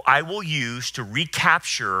that I will use to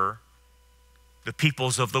recapture the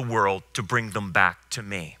peoples of the world to bring them back to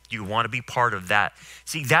me. You want to be part of that.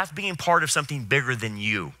 See, that's being part of something bigger than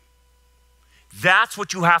you. That's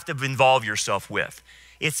what you have to involve yourself with.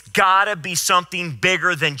 It's got to be something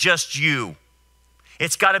bigger than just you.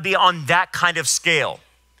 It's got to be on that kind of scale.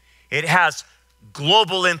 It has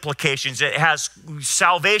global implications. It has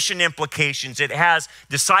salvation implications. It has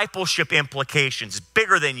discipleship implications. It's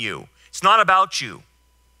bigger than you. It's not about you.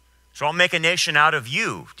 So I'll make a nation out of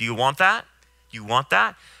you. Do you want that? Do you want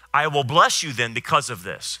that? I will bless you then because of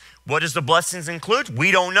this. What does the blessings include?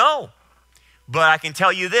 We don't know. But I can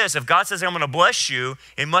tell you this, if God says I'm going to bless you,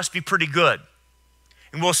 it must be pretty good.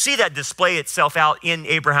 And we'll see that display itself out in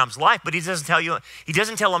Abraham's life, but he doesn't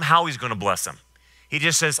tell him how he's going to bless him. He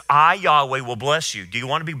just says, I, Yahweh, will bless you. Do you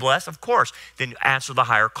want to be blessed? Of course. Then answer the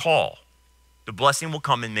higher call. The blessing will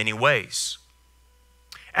come in many ways.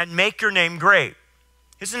 And make your name great.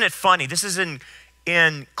 Isn't it funny? This is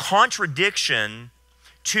in contradiction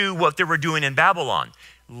to what they were doing in Babylon.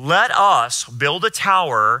 Let us build a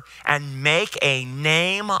tower and make a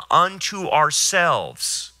name unto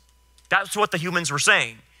ourselves. That's what the humans were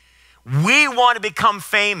saying. We want to become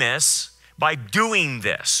famous by doing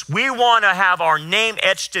this. We want to have our name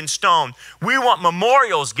etched in stone. We want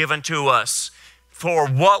memorials given to us for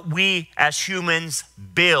what we as humans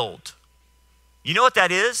build. You know what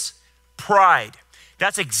that is? Pride.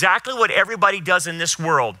 That's exactly what everybody does in this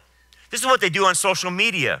world. This is what they do on social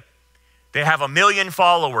media. They have 1 million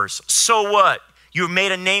followers. So what? You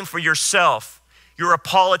made a name for yourself. You're a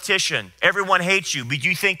politician. Everyone hates you, but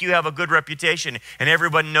you think you have a good reputation and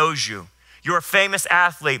everyone knows you. You're a famous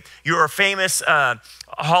athlete. You're a famous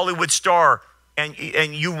Hollywood star, and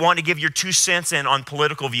you want to give your 2 cents in on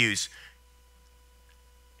political views.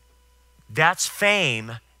 That's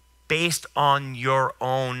fame based on your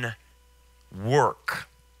own work.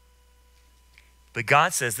 But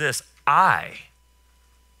God says this, I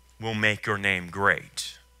will make your name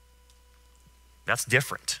great. That's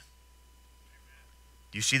different.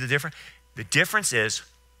 Do you see the difference? The difference is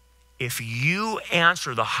if you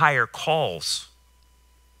answer the higher calls,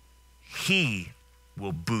 he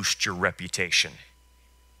will boost your reputation.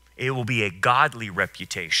 It will be a godly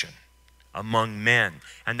reputation among men.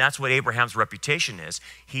 And that's what Abraham's reputation is.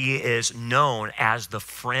 He is known as the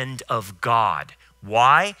friend of God.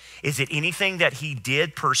 Why? Is it anything that he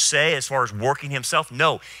did per se as far as working himself?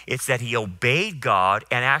 No, it's that he obeyed God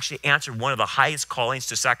and actually answered one of the highest callings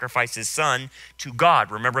to sacrifice his son to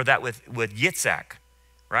God. Remember that with Yitzhak,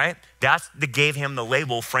 right? That gave him the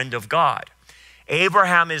label friend of God.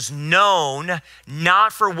 Abraham is known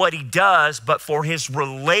not for what he does, but for his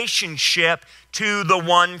relationship to the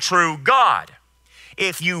one true God.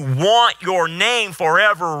 If you want your name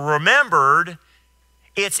forever remembered,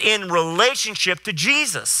 it's in relationship to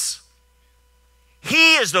Jesus.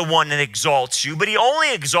 He is the one that exalts you, but he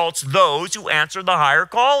only exalts those who answer the higher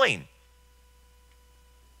calling.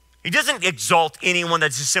 He doesn't exalt anyone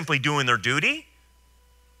that's just simply doing their duty.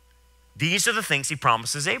 These are the things he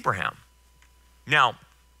promises Abraham. Now,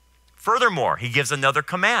 furthermore, he gives another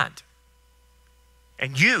command.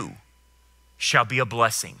 And you shall be a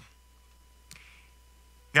blessing.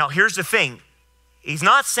 Now, here's the thing. He's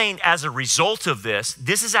not saying as a result of this,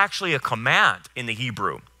 this is actually a command in the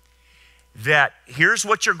Hebrew. That here's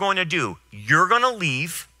what you're going to do. You're going to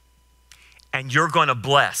leave and you're going to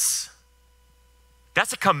bless.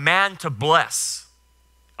 That's a command to bless.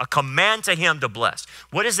 A command to him to bless.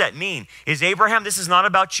 What does that mean? Is Abraham, this is not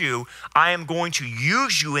about you. I am going to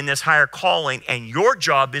use you in this higher calling and your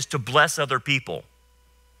job is to bless other people.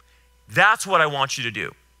 That's what I want you to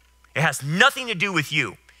do. It has nothing to do with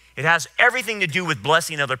you. It has everything to do with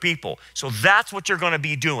blessing other people. So that's what you're going to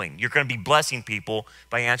be doing. You're going to be blessing people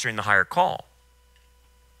by answering the higher call.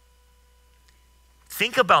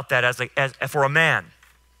 Think about that as for a man.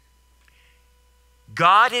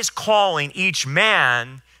 God is calling each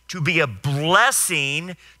man to be a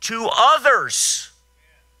blessing to others,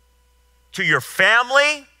 to your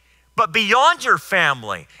family, but beyond your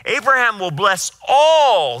family. Abraham will bless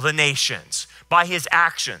all the nations by his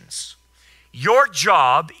actions. Your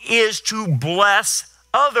job is to bless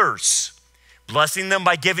others, blessing them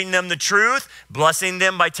by giving them the truth, blessing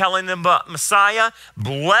them by telling them about Messiah,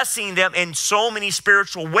 blessing them in so many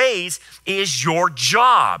spiritual ways is your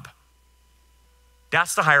job.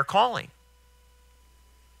 That's the higher calling.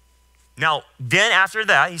 Now, then after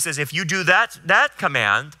that, he says, if you do that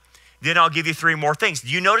command, then I'll give you 3 more things. Do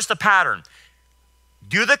you notice the pattern?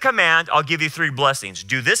 Do the command, I'll give you 3 blessings.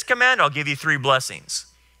 Do this command, I'll give you 3 blessings.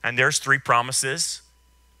 And there's 3 promises,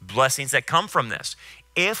 blessings that come from this.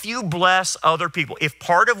 If you bless other people, if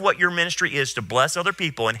part of what your ministry is to bless other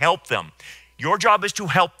people and help them, your job is to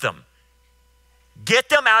help them. Get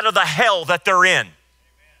them out of the hell that they're in.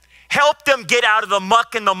 Help them get out of the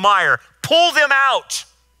muck and the mire. Pull them out.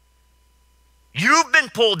 You've been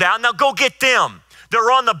pulled out, now go get them. They're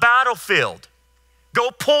on the battlefield. Go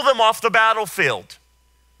pull them off the battlefield.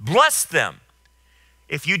 Bless them.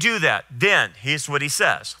 if you do that, then here's what he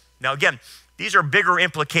says. Now again, these are bigger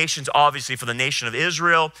implications, obviously, for the nation of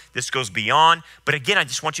Israel. This goes beyond. But again, I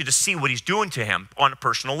just want you to see what he's doing to him on a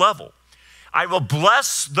personal level. I will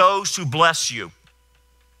bless those who bless you.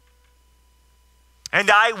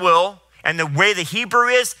 And I will, and the way the Hebrew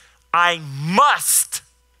is, I must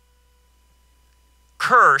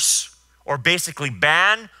curse, or basically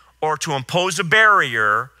ban, or to impose a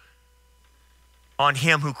barrier on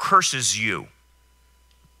him who curses you,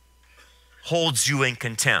 holds you in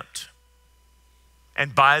contempt.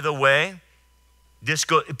 And by the way,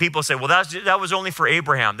 people say, well, that was only for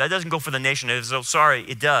Abraham. That doesn't go for the nation. So sorry,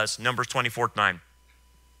 it does. Numbers 24:9.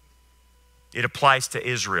 It applies to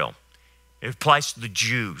Israel. It applies to the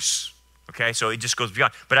Jews. Okay, so it just goes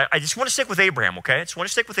beyond. But I just want to stick with Abraham, okay? I just want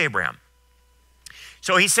to stick with Abraham.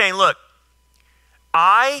 So he's saying, look,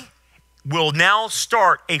 I will now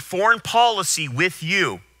start a foreign policy with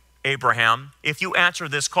you, Abraham, if you answer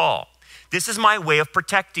this call. This is my way of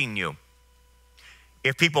protecting you.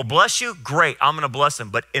 If people bless you, great, I'm going to bless them.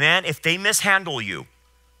 But man, if they mishandle you,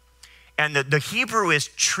 and the Hebrew is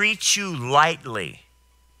treat you lightly,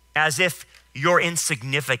 as if you're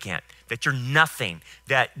insignificant, that you're nothing,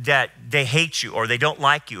 that they hate you, or they don't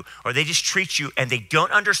like you, or they just treat you and they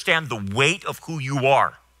don't understand the weight of who you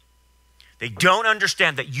are. They don't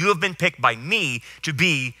understand that you have been picked by me to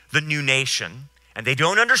be the new nation, and they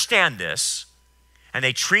don't understand this, and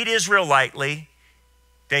they treat Israel lightly,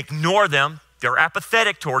 they ignore them, they're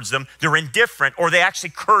apathetic towards them, they're indifferent, or they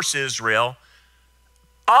actually curse Israel.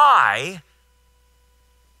 I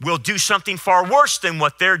will do something far worse than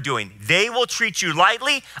what they're doing. They will treat you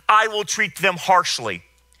lightly, I will treat them harshly.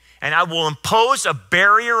 And I will impose a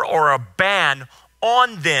barrier or a ban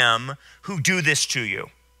on them who do this to you.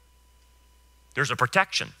 There's a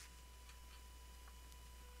protection.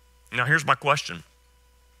 Now here's my question.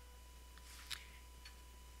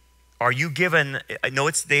 Are you given, I know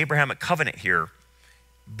it's the Abrahamic covenant here,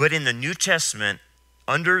 but in the New Testament,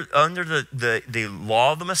 under the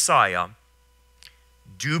law of the Messiah,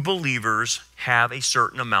 do believers have a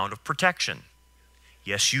certain amount of protection?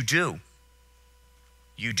 Yes, you do.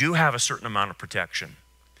 You do have a certain amount of protection.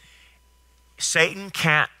 Satan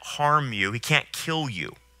can't harm you. He can't kill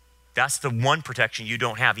you. That's the one protection you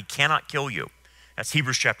don't have. He cannot kill you. That's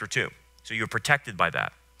Hebrews chapter 2. So you're protected by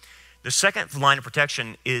that. The second line of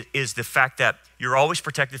protection is the fact that you're always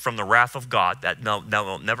protected from the wrath of God. That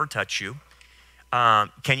will never touch you.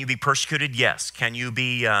 Can you be persecuted? Yes. Can you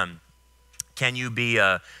be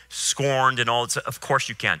scorned and all that? Of course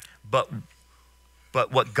you can. But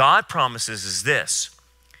what God promises is this,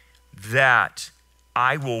 that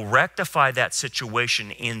I will rectify that situation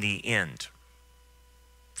in the end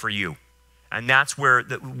for you. And that's where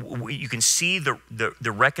you can see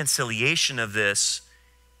the reconciliation of this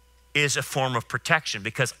is a form of protection,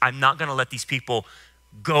 because I'm not going to let these people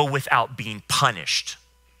go without being punished,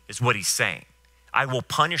 is what he's saying. I will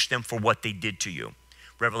punish them for what they did to you.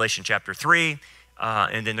 Revelation chapter 3,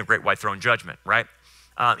 and then the great white throne judgment, right?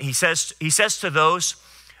 He says to those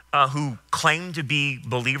who claim to be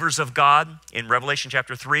believers of God in Revelation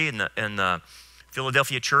chapter 3 in the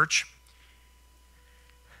Philadelphia church,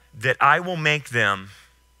 that I will make them,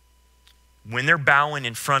 when they're bowing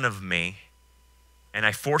in front of me and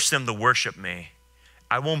I force them to worship me,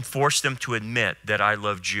 I won't force them to admit that I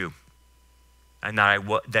loved you and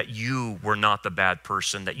that you were not the bad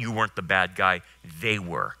person, that you weren't the bad guy, they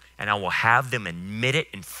were. And I will have them admit it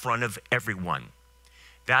in front of everyone.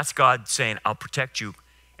 That's God saying, I'll protect you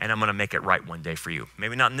and I'm going to make it right one day for you.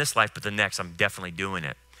 Maybe not in this life, but the next, I'm definitely doing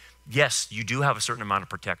it. Yes, you do have a certain amount of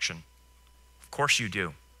protection. Of course you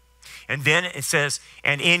do. And then it says,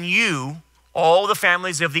 and in you, all the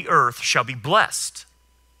families of the earth shall be blessed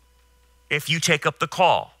if you take up the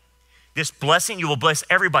call. This blessing, you will bless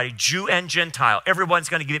everybody, Jew and Gentile. Everyone's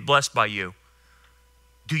going to get blessed by you.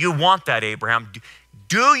 Do you want that, Abraham?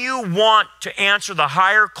 Do you want to answer the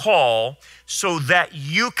higher call so that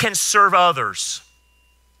you can serve others?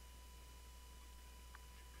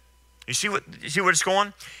 You see where it's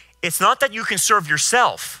going? It's not that you can serve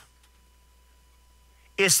yourself.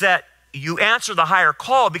 It's that you answer the higher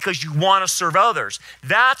call because you want to serve others.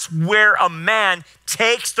 That's where a man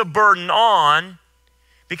takes the burden on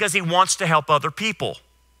because he wants to help other people.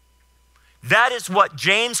 That is what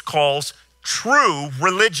James calls true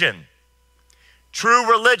religion. True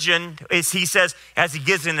religion is, he says, as he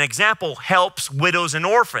gives an example, helps widows and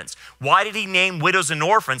orphans. Why did he name widows and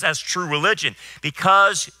orphans as true religion?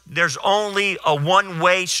 Because there's only a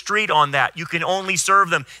one-way street on that. You can only serve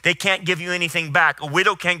them. They can't give you anything back. A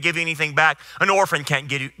widow can't give you anything back. An orphan can't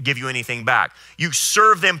give you anything back. You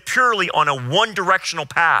serve them purely on a one-directional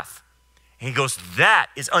path. And he goes, that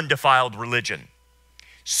is undefiled religion.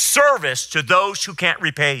 Service to those who can't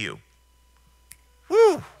repay you.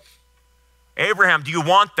 Woo! Abraham, do you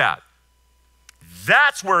want that?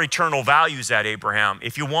 That's where eternal value is at, Abraham.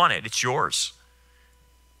 If you want it, it's yours.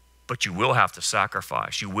 But you will have to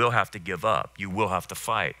sacrifice. You will have to give up. You will have to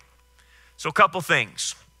fight. So a couple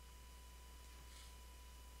things.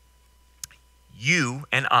 You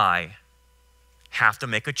and I have to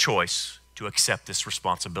make a choice to accept this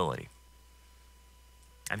responsibility.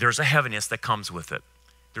 And there's a heaviness that comes with it.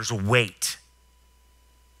 There's a weight.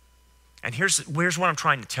 And here's what I'm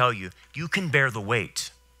trying to tell you. You can bear the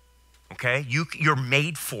weight, okay? You're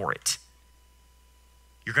made for it.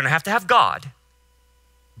 You're going to have God,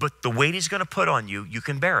 but the weight he's going to put on you, you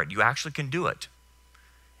can bear it. You actually can do it.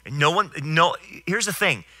 And here's the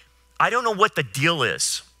thing. I don't know what the deal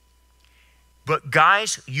is, but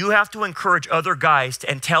guys, you have to encourage other guys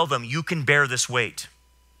and tell them you can bear this weight.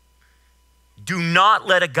 Do not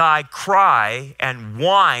let a guy cry and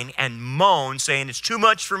whine and moan saying, it's too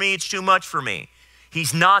much for me, it's too much for me.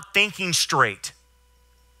 He's not thinking straight.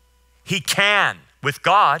 He can. With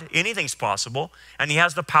God, anything's possible, and he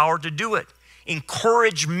has the power to do it.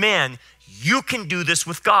 Encourage men, you can do this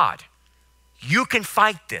with God. You can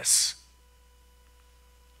fight this.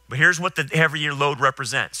 But here's what the heavier load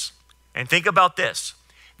represents. And think about this.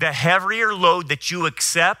 The heavier load that you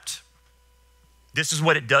accept, this is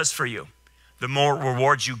what it does for you. The more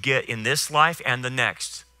rewards you get in this life and the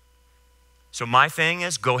next. So my thing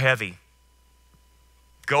is, go heavy.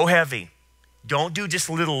 Go heavy. Don't do just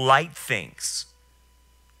little light things.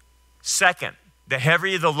 Second, the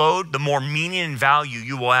heavier the load, the more meaning and value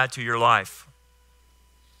you will add to your life.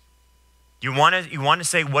 You want to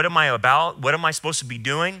say, what am I about? What am I supposed to be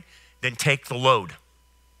doing? Then take the load.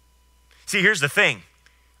 See, here's the thing.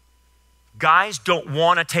 Guys don't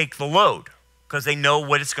want to take the load because they know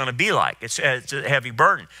what it's going to be like. It's a heavy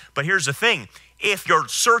burden. But here's the thing. If you're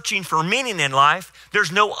searching for meaning in life,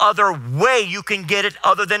 there's no other way you can get it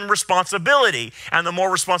other than responsibility. And the more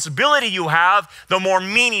responsibility you have, the more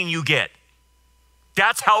meaning you get.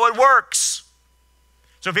 That's how it works.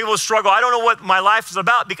 So people struggle, I don't know what my life is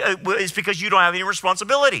about, it's because you don't have any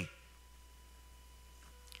responsibility.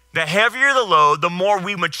 The heavier the load, the more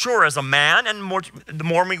we mature as a man and the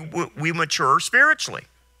more we mature spiritually.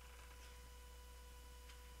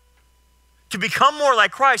 To become more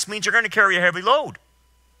like Christ means you're going to carry a heavy load.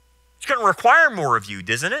 It's going to require more of you,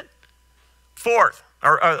 doesn't it? Fourth,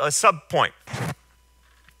 or a sub-point.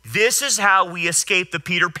 This is how we escape the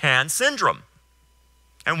Peter Pan syndrome.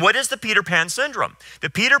 And what is the Peter Pan syndrome? The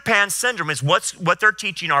Peter Pan syndrome is what they're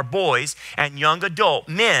teaching our boys and young adult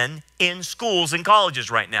men in schools and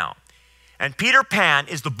colleges right now. And Peter Pan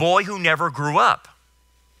is the boy who never grew up.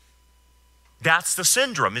 That's the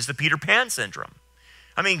syndrome, is the Peter Pan syndrome.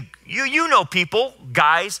 I mean, you know people,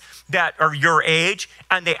 guys that are your age,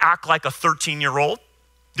 and they act like a 13-year-old.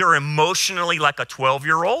 They're emotionally like a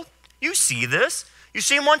 12-year-old. You see this. You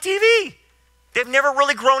see them on TV. They've never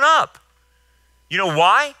really grown up. You know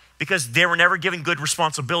why? Because they were never given good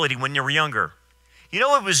responsibility when they were younger. You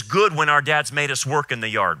know, it was good when our dads made us work in the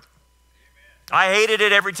yard. I hated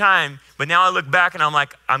it every time, but now I look back and I'm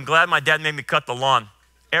like, I'm glad my dad made me cut the lawn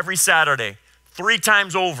every Saturday, 3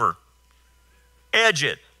 times over. Edge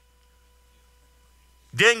it.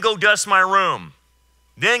 Then go dust my room.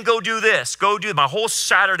 Then go do this. My whole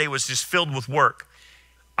Saturday was just filled with work.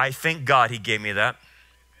 I thank God he gave me that.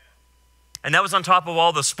 And that was on top of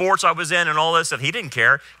all the sports I was in and all this stuff. He didn't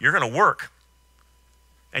care. You're going to work.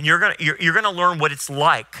 And you're going to learn what it's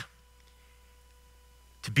like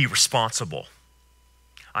to be responsible.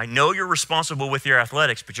 I know you're responsible with your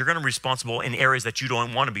athletics, but you're going to be responsible in areas that you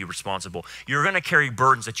don't want to be responsible. You're going to carry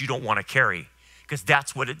burdens that you don't want to carry, because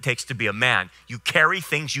that's what it takes to be a man. You carry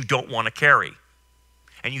things you don't want to carry.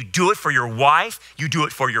 And you do it for your wife, you do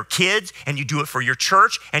it for your kids, and you do it for your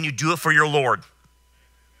church, and you do it for your Lord.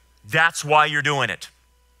 That's why you're doing it.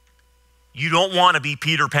 You don't want to be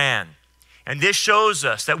Peter Pan. And this shows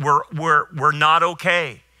us that we're not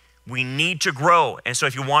okay. We need to grow. And so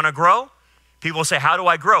if you want to grow, people say, how do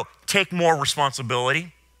I grow? Take more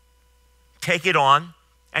responsibility. Take it on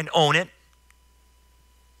and own it.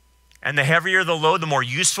 And the heavier the load, the more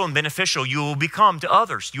useful and beneficial you will become to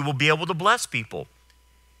others. You will be able to bless people.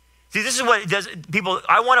 See, this is what it does. People,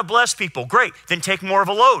 I want to bless people. Great. Then take more of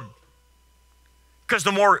a load. Because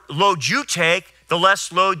the more load you take, the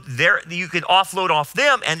less load you can offload off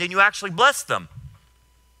them, and then you actually bless them.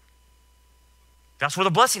 That's where the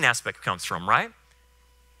blessing aspect comes from, right?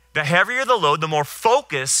 The heavier the load, the more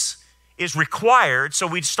focus is required so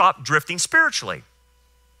we stop drifting spiritually.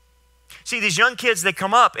 See, these young kids, they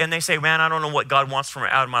come up and they say, man, I don't know what God wants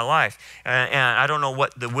out of my life. And I don't know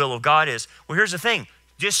what the will of God is. Well, here's the thing.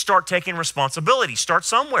 Just start taking responsibility. Start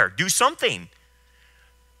somewhere. Do something.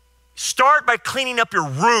 Start by cleaning up your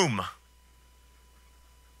room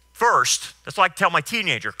first. That's like I tell my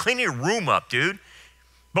teenager, clean your room up, dude.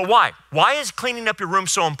 But why? Why is cleaning up your room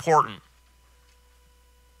so important?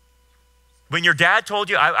 When your dad told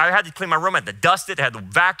you, I had to clean my room, I had to dust it, I had to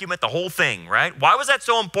vacuum it, the whole thing, right? Why was that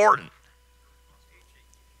so important?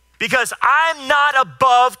 Because I'm not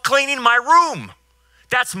above cleaning my room.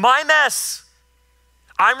 That's my mess.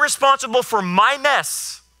 I'm responsible for my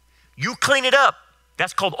mess. You clean it up.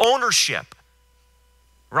 That's called ownership,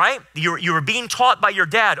 right? You were being taught by your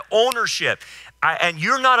dad, ownership. And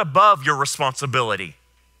you're not above your responsibility.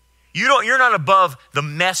 You're not above the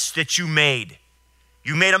mess that you made.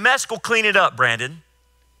 You made a mess, go clean it up, Brandon.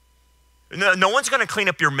 No one's gonna clean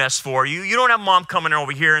up your mess for you. You don't have mom coming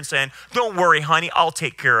over here and saying, don't worry, honey, I'll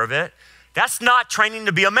take care of it. That's not training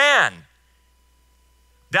to be a man.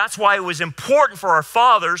 That's why it was important for our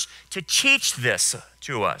fathers to teach this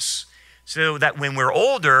to us, so that when we're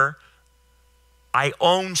older, I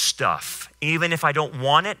own stuff. Even if I don't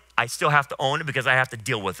want it, I still have to own it because I have to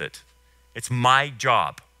deal with it. It's my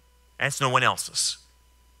job, and it's no one else's.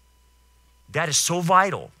 That is so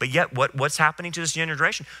vital. But yet, what's happening to this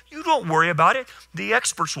generation? You don't worry about it. The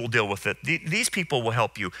experts will deal with it. These people will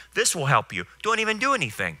help you. This will help you. Don't even do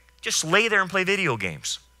anything. Just lay there and play video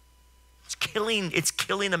games. It's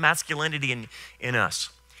killing the masculinity in us.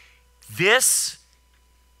 This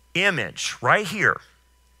image right here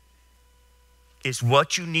is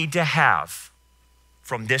what you need to have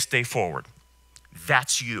from this day forward.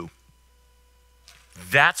 That's you.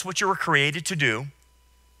 That's what you were created to do.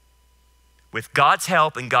 With God's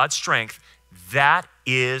help and God's strength, that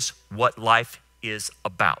is what life is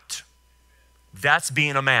about. That's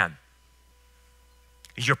being a man.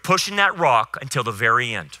 You're pushing that rock until the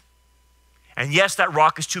very end. And yes, that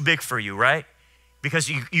rock is too big for you, right? Because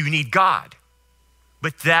you need God.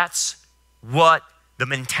 But that's what the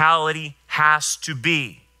mentality has to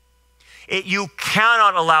be. You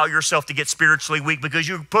cannot allow yourself to get spiritually weak because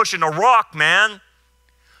you're pushing a rock, man.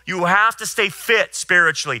 You have to stay fit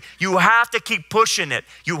spiritually. You have to keep pushing it.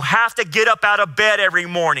 You have to get up out of bed every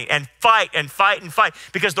morning and fight and fight and fight.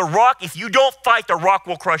 Because the rock, if you don't fight, the rock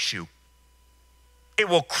will crush you. It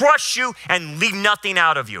will crush you and leave nothing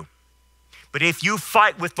out of you. But if you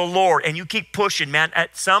fight with the Lord and you keep pushing, man,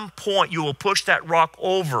 at some point you will push that rock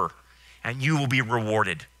over and you will be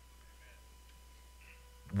rewarded.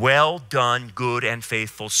 Well done, good and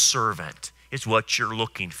faithful servant is what you're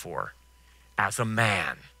looking for as a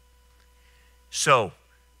man. So,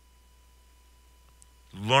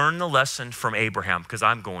 learn the lesson from Abraham, because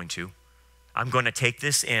I'm going to. I'm going to take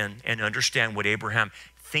this in and understand what Abraham,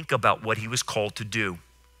 think about what he was called to do.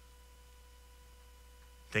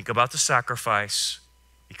 Think about the sacrifice,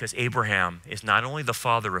 because Abraham is not only the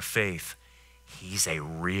father of faith, he's a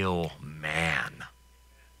real man.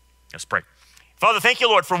 Let's pray. Father, thank you,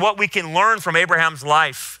 Lord, for what we can learn from Abraham's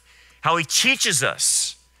life, how he teaches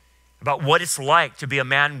us about what it's like to be a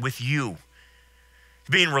man with you,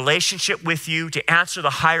 to be in relationship with you, to answer the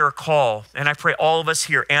higher call. And I pray all of us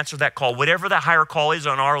here answer that call. Whatever that higher call is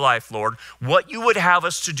on our life, Lord, what you would have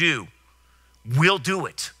us to do, we'll do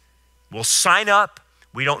it. We'll sign up.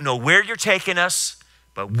 We don't know where you're taking us,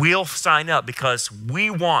 but we'll sign up because we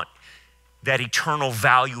want that eternal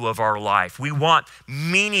value of our life. We want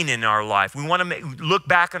meaning in our life. We want to look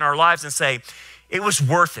back in our lives and say, it was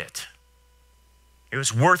worth it. It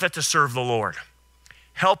was worth it to serve the Lord.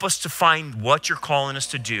 Help us to find what you're calling us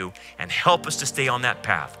to do and help us to stay on that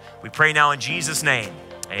path. We pray now in Jesus' name,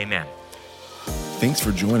 amen. Thanks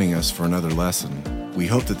for joining us for another lesson. We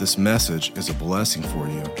hope that this message is a blessing for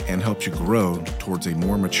you and helps you grow towards a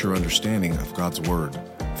more mature understanding of God's Word.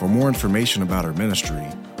 For more information about our ministry,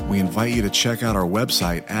 we invite you to check out our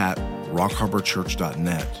website at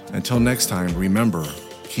rockharborchurch.net. Until next time, remember,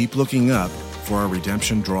 keep looking up, for our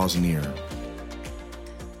redemption draws near.